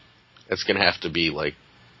 like,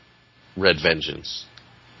 Red Vengeance.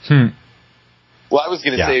 Well, I was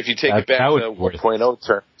going to say, if you take it back to 1.0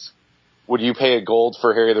 terms, would you pay a gold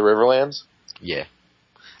for Harry the Riverlands? Yeah.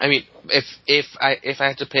 I mean, if I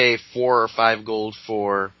had to pay 4 or 5 gold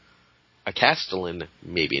for a Castellan,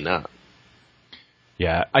 maybe not.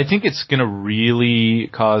 Yeah, I think it's going to really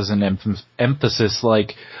cause an emphasis,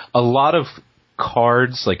 like, a lot of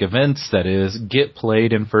cards, like events, that is, get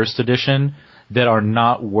played in first edition that are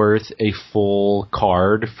not worth a full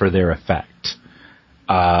card for their effect.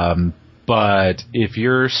 But if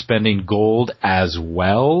you're spending gold as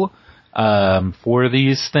well for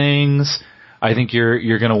these things, I think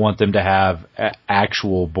you're going to want them to have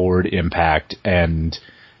actual board impact and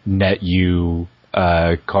net you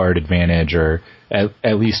card advantage, or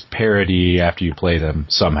at least parity after you play them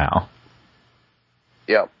somehow.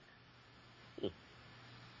 Yep.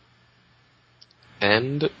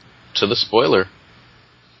 And to the spoiler.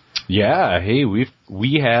 Yeah, hey,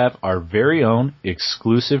 we have our very own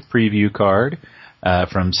exclusive preview card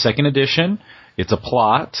from second edition. It's a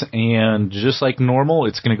plot, and just like normal,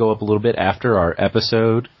 it's going to go up a little bit after our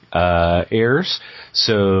episode airs,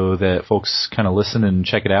 so that folks kind of listen and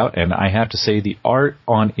check it out. And I have to say, the art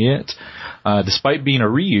on it, despite being a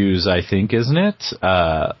reuse, I think, isn't it?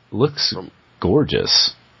 Looks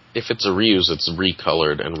gorgeous. If it's a reuse, it's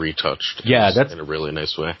recolored and retouched. Yeah, that's in a really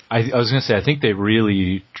nice way. I was going to say, I think they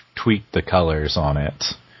really tweaked the colors on it.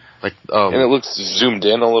 Like, and it looks zoomed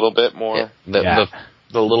in a little bit more. Yeah,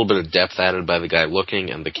 the little bit of depth added by the guy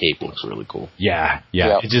looking, and the cape looks really cool. Yeah.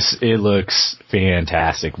 It looks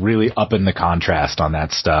fantastic. Really upping the contrast on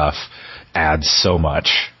that stuff adds so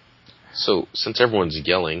much. So, since everyone's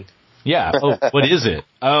yelling... Yeah. Oh, what is it?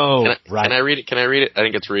 Oh, right. Can I read it? I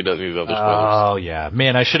didn't get to read any of the other spoilers. Oh, yeah.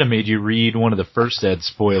 Man, I should have made you read one of the first Ed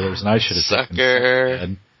spoilers, and I should have...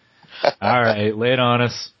 Sucker! All right, lay it on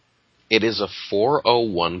us. It is a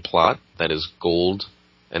 401 plot that is gold,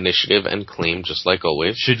 initiative, and claim, just like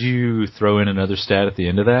always. Should you throw in another stat at the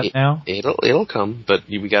end of that now? It'll come, but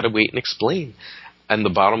we gotta wait and explain. And the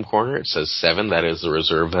bottom corner, it says 7. That is the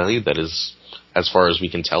reserve value. That is, as far as we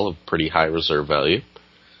can tell, a pretty high reserve value.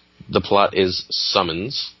 The plot is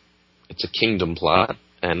Summons. It's a kingdom plot,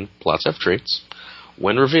 and plots have traits.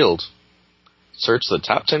 When revealed, search the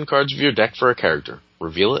top 10 cards of your deck for a character.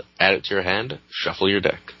 Reveal it, add it to your hand, shuffle your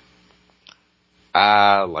deck.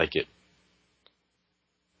 I like it.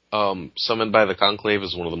 Summoned by the Conclave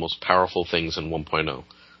is one of the most powerful things in 1.0.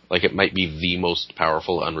 Like, it might be the most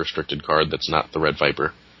powerful unrestricted card that's not the Red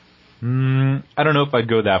Viper. I don't know if I'd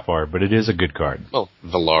go that far, but it is a good card. Well,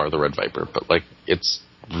 Valar, the Red Viper, but, like, it's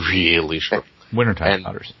really strong. Wintertime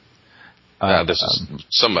Marauders. This is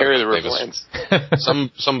some by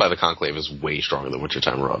the Conclave is way stronger than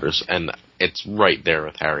Wintertime Marauders, and it's right there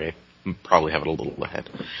with Harry. Probably have it a little ahead.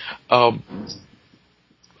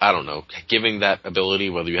 I don't know. Giving that ability,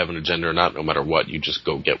 whether you have an agenda or not, no matter what, you just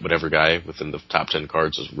go get whatever guy within the top 10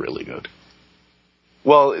 cards is really good.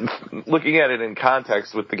 Well, looking at it in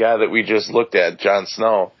context with the guy that we just looked at, Jon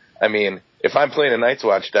Snow, I mean, if I'm playing a Night's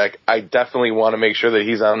Watch deck, I definitely want to make sure that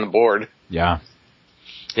he's on the board. Yeah.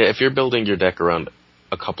 Yeah, if you're building your deck around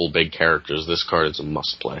a couple big characters, this card is a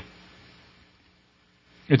must-play.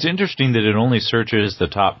 It's interesting that it only searches the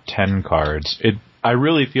top 10 cards. I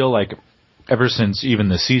really feel like ever since even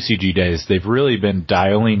the CCG days, they've really been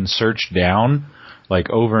dialing search down, like,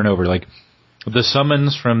 over and over. Like, the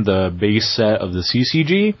summons from the base set of the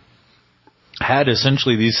CCG had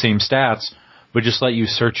essentially these same stats, but just let you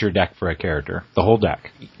search your deck for a character, the whole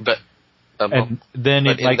deck. But and then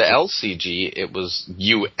in the LCG, it was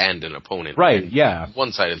you and an opponent. Right, yeah.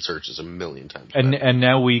 One-sided search is a million times better. And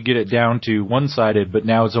now we get it down to one-sided, but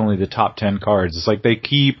now it's only the top 10 cards. It's like they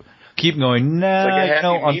keep going,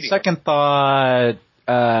 on second thought,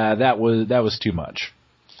 that was too much.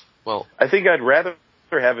 Well, I think I'd rather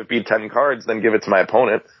have it be 10 cards than give it to my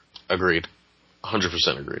opponent. Agreed.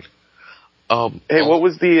 100% agreed. Hey, what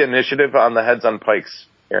was the initiative on the heads on pikes,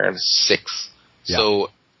 Aaron? 6. Yeah. So,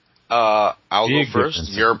 I'll go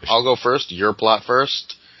first. I'll go first. Your plot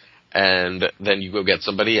first, and then you go get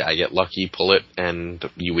somebody. I get lucky, pull it, and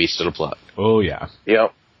you wasted a plot. Oh yeah.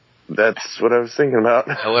 Yep. That's what I was thinking about.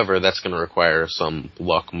 However, that's going to require some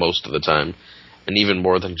luck most of the time, and even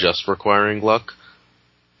more than just requiring luck.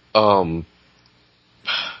 No,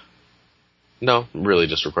 really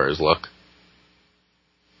just requires luck.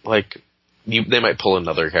 Like, they might pull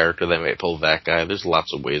another character, they might pull that guy. There's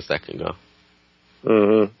lots of ways that can go.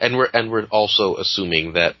 Mm-hmm. And we're also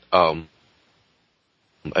assuming that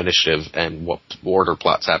initiative and what order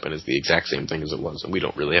plots happen is the exact same thing as it was, and we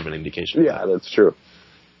don't really have an indication. Yeah, that's true.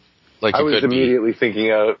 Like, I was immediately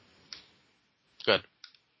thinking of. Good.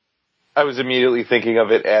 I was immediately thinking of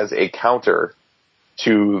it as a counter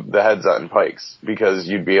to the heads on pikes, because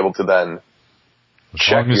you'd be able to then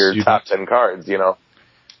check your top 10 cards, Yeah.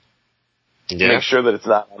 Make sure that it's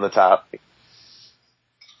not on the top.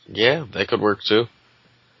 Yeah, that could work too.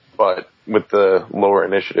 But with the lower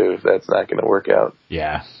initiative, that's not going to work out.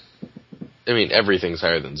 Yeah. I mean, everything's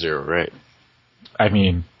higher than 0, right? I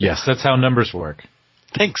mean, yes, that's how numbers work.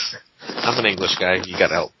 Thanks. I'm an English guy. You got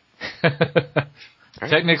help.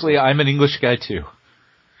 Technically, I'm an English guy too.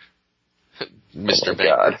 Mr.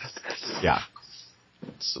 God. Yeah.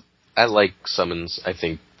 So, I like summons. I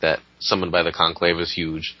think that Summoned by the Conclave is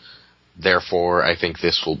huge. Therefore, I think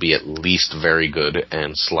this will be at least very good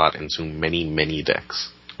and slot into many, many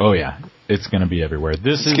decks. Oh yeah, it's going to be everywhere.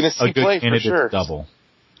 This is a good candidate sure. double,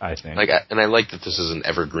 I think. And I like that this is an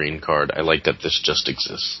evergreen card. I like that this just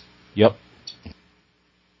exists. Yep.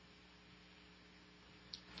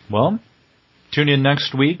 Well, Tune in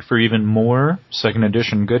next week for even more second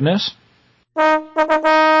edition goodness.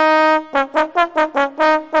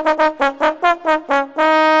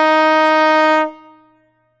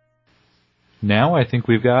 Now I think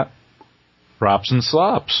we've got props and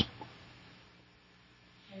slops.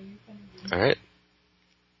 All right.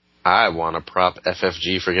 I want to prop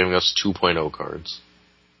FFG for giving us 2.0 cards.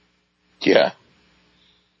 Yeah.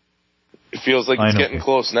 It feels like it's getting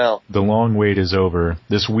close now. The long wait is over.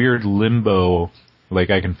 This weird limbo, like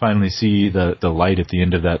I can finally see the light at the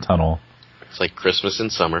end of that tunnel. It's like Christmas in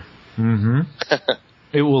summer. Mm-hmm.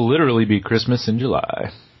 It will literally be Christmas in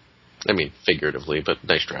July. I mean, figuratively, but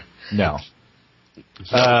nice try. No.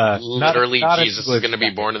 Literally, not Jesus is going to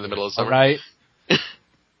be born in the middle of summer. Right.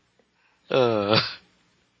 All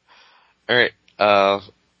right.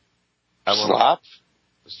 Slop?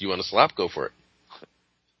 You want a slop? Go for it.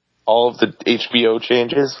 All of the HBO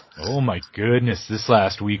changes? Oh my goodness, this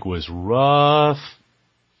last week was rough.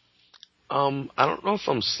 I don't know if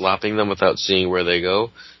I'm slopping them without seeing where they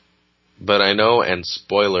go, but I know, and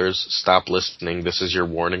spoilers, stop listening. This is your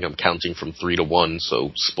warning. I'm counting from 3 to 1,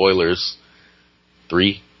 so spoilers.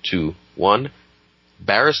 3, 2, 1.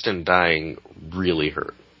 Barristan dying really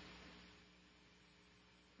hurt.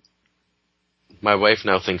 My wife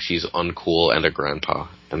now thinks he's uncool and a grandpa,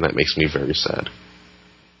 and that makes me very sad.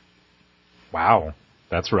 Wow,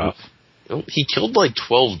 that's rough. He killed like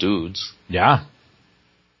 12 dudes. Yeah.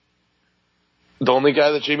 The only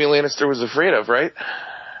guy that Jaime Lannister was afraid of, right?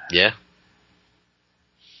 Yeah.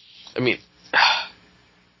 I mean,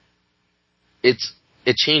 it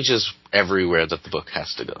changes everywhere that the book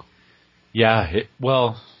has to go. Yeah,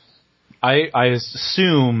 I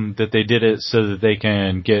assume that they did it so that they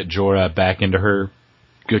can get Jorah back into her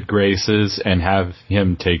good graces and have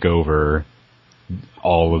him take over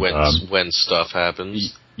all of when stuff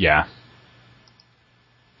happens. Yeah.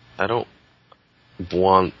 I don't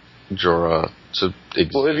want Jorah to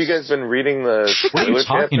exist. Well, have you guys been reading the spoiler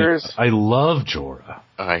chapters? I love Jorah.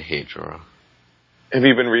 I hate Jorah. Have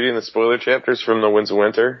you been reading the spoiler chapters from the Winds of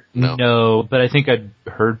Winter? No, but I think I'd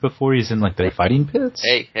heard before he's in like the fighting pits.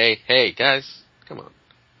 Hey, guys, come on.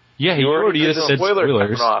 Yeah, he already just said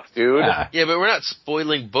spoilers. Off, dude. Yeah, but we're not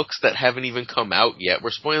spoiling books that haven't even come out yet.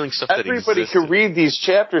 We're spoiling stuff that exists. Everybody can read these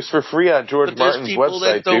chapters for free on George Martin's website, dude. There's people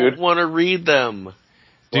that don't want to read them.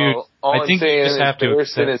 Dude, well, all I think you just have to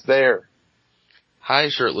Barristan is there. Hi,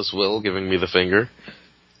 Shirtless Will, giving me the finger.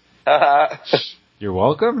 You're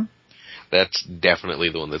welcome. That's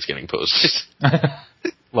definitely the one that's getting posted.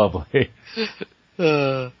 Lovely.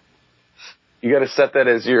 You got to set that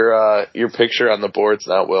as your picture on the boards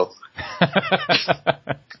now, Will.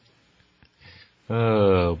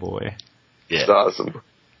 Oh boy. Yeah. It's awesome.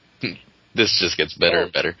 This just gets better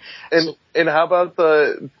and better. And how about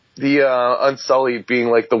the Unsullied being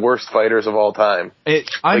like the worst fighters of all time?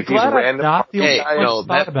 I'm glad I'm not the only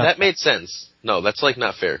guy that made sense. No, that's like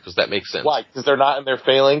not fair because that makes sense. Why? Because they're not in their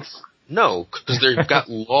phalanx? No, because they've got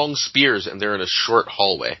long spears and they're in a short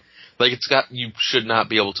hallway. Like you should not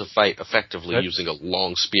be able to fight effectively using a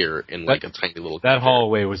long spear in like a tiny little. That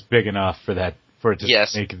hallway was big enough for it to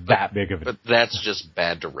make that big of it. But that's just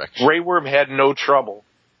bad direction. Grey Worm had no trouble.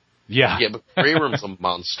 Yeah. Yeah, but Grey Worm's a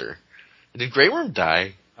monster. Did Grey Worm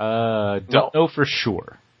die? Don't know for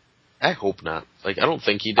sure. I hope not. Like, I don't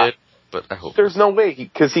think he did, but I hope. There's no way,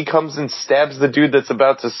 because he comes and stabs the dude that's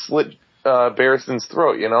about to slit Barristan's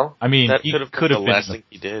throat, you know? I mean, that he could have been the last thing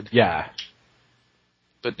he did. Yeah.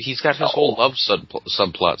 But he's got his whole love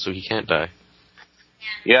subplot, so he can't die.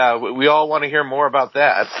 Yeah, we all want to hear more about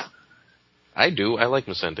that. I do. I like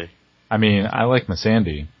Missandei. I mean, I like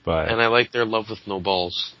Missandei, but... And I like their love with no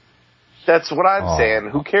balls. That's what I'm saying.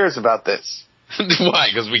 Who cares about this? Why?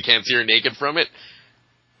 Because we can't see her naked from it?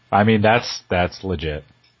 I mean, that's legit.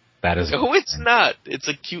 That is... No, it's not. It's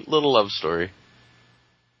a cute little love story.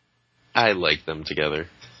 I like them together.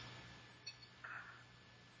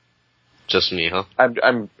 Just me, huh?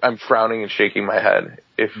 I'm frowning and shaking my head,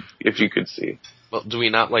 if you could see. Well, do we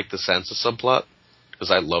not like the Sansa subplot?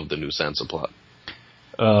 Because I love the new Sansa plot.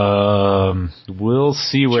 We'll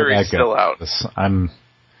see where that goes. Still out. I'm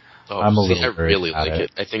a little. I really like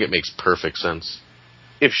it. I think it makes perfect sense.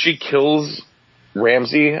 If she kills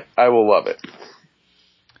Ramsay, I will love it.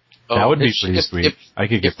 That would be pretty sweet. I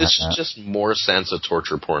could get if this is just more Sansa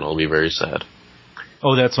torture porn, I'll be very sad.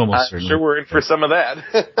 Oh, that's almost certain. Sure, we're in for some of that.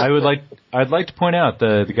 I'd like to point out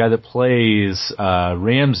the guy that plays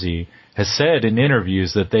Ramsay has said in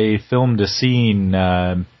interviews that they filmed a scene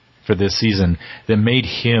for this season that made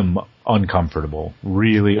him uncomfortable,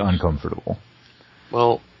 really uncomfortable.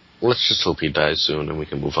 Well, let's just hope he dies soon and we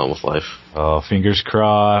can move on with life. Oh, fingers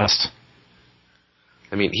crossed.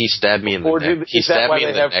 I mean, he stabbed me in the Or neck. is that why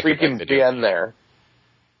they have freaking Brienne there?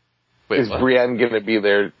 Wait, is what? Brienne going to be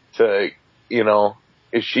there to,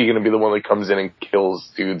 is she going to be the one that comes in and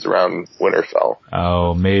kills dudes around Winterfell?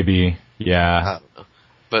 Oh, maybe. Yeah. I don't know.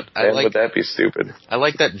 But Would that be stupid? I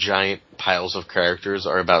like that giant piles of characters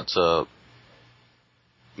are about to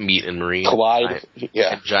meet in Marine. Collide.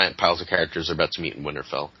 Yeah. And giant piles of characters are about to meet in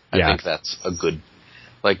Winterfell. I Yeah. think that's a good,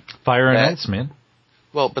 Fire and Ice, man.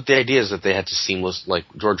 Well, but the idea is that they had to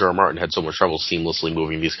George R. R. Martin had so much trouble seamlessly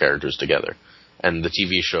moving these characters together. And the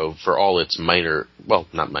TV show, for all its for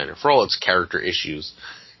all its character issues,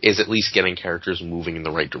 is at least getting characters moving in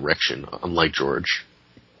the right direction, unlike George.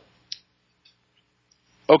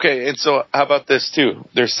 Okay, and so how about this too?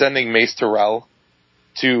 They're sending Mace Tyrell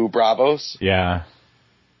to Braavos. Yeah.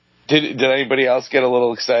 Did anybody else get a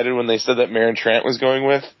little excited when they said that Meryn Trant was going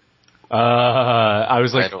with? I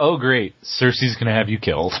was like, oh great, Cersei's gonna have you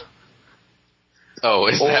killed. Oh,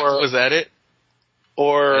 was that it?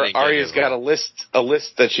 Or Arya's got a list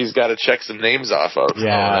that she's got to check some names off of.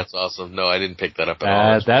 Yeah. Oh, that's awesome. No, I didn't pick that up at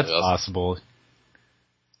all. That's really awesome. possible.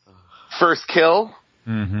 First kill?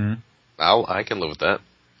 Mm-hmm. I can live with that.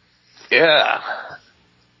 Yeah.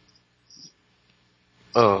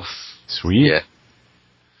 Oh. Sweet. Yeah.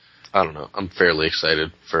 I don't know. I'm fairly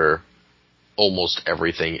excited for almost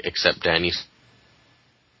everything except Dany's.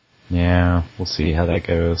 Yeah, we'll see how that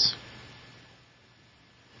goes.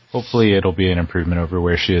 Hopefully it'll be an improvement over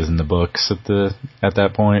where she is in the books at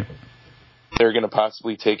that point. They're going to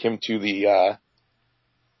possibly take him to the...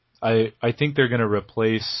 I think they're going to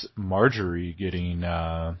replace Marjorie getting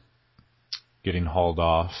hauled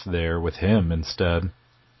off there with him instead.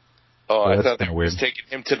 Oh, so I thought they were taking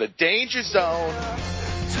him to the danger zone.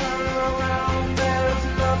 Turn around, there's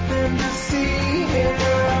nothing to see here.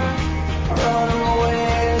 Run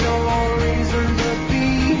away, no reason to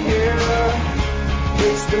be here.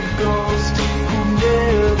 It's the ghost who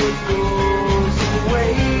never goes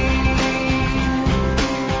away.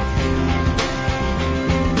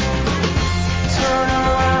 Turn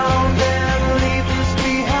around and leave us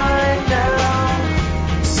behind now.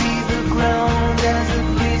 See the ground as it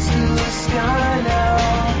bleeds to the sky now.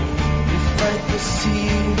 You fight the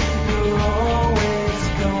sea, you're always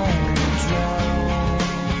gonna drown.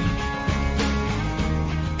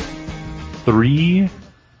 3,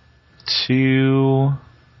 2,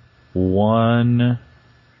 1.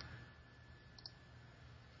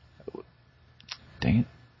 Dang it.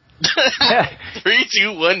 3,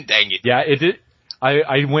 2, 1, dang it. Yeah, it did.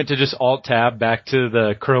 I went to just Alt-Tab back to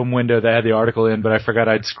the Chrome window that had the article in, but I forgot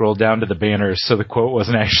I'd scrolled down to the banners, so the quote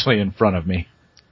wasn't actually in front of me.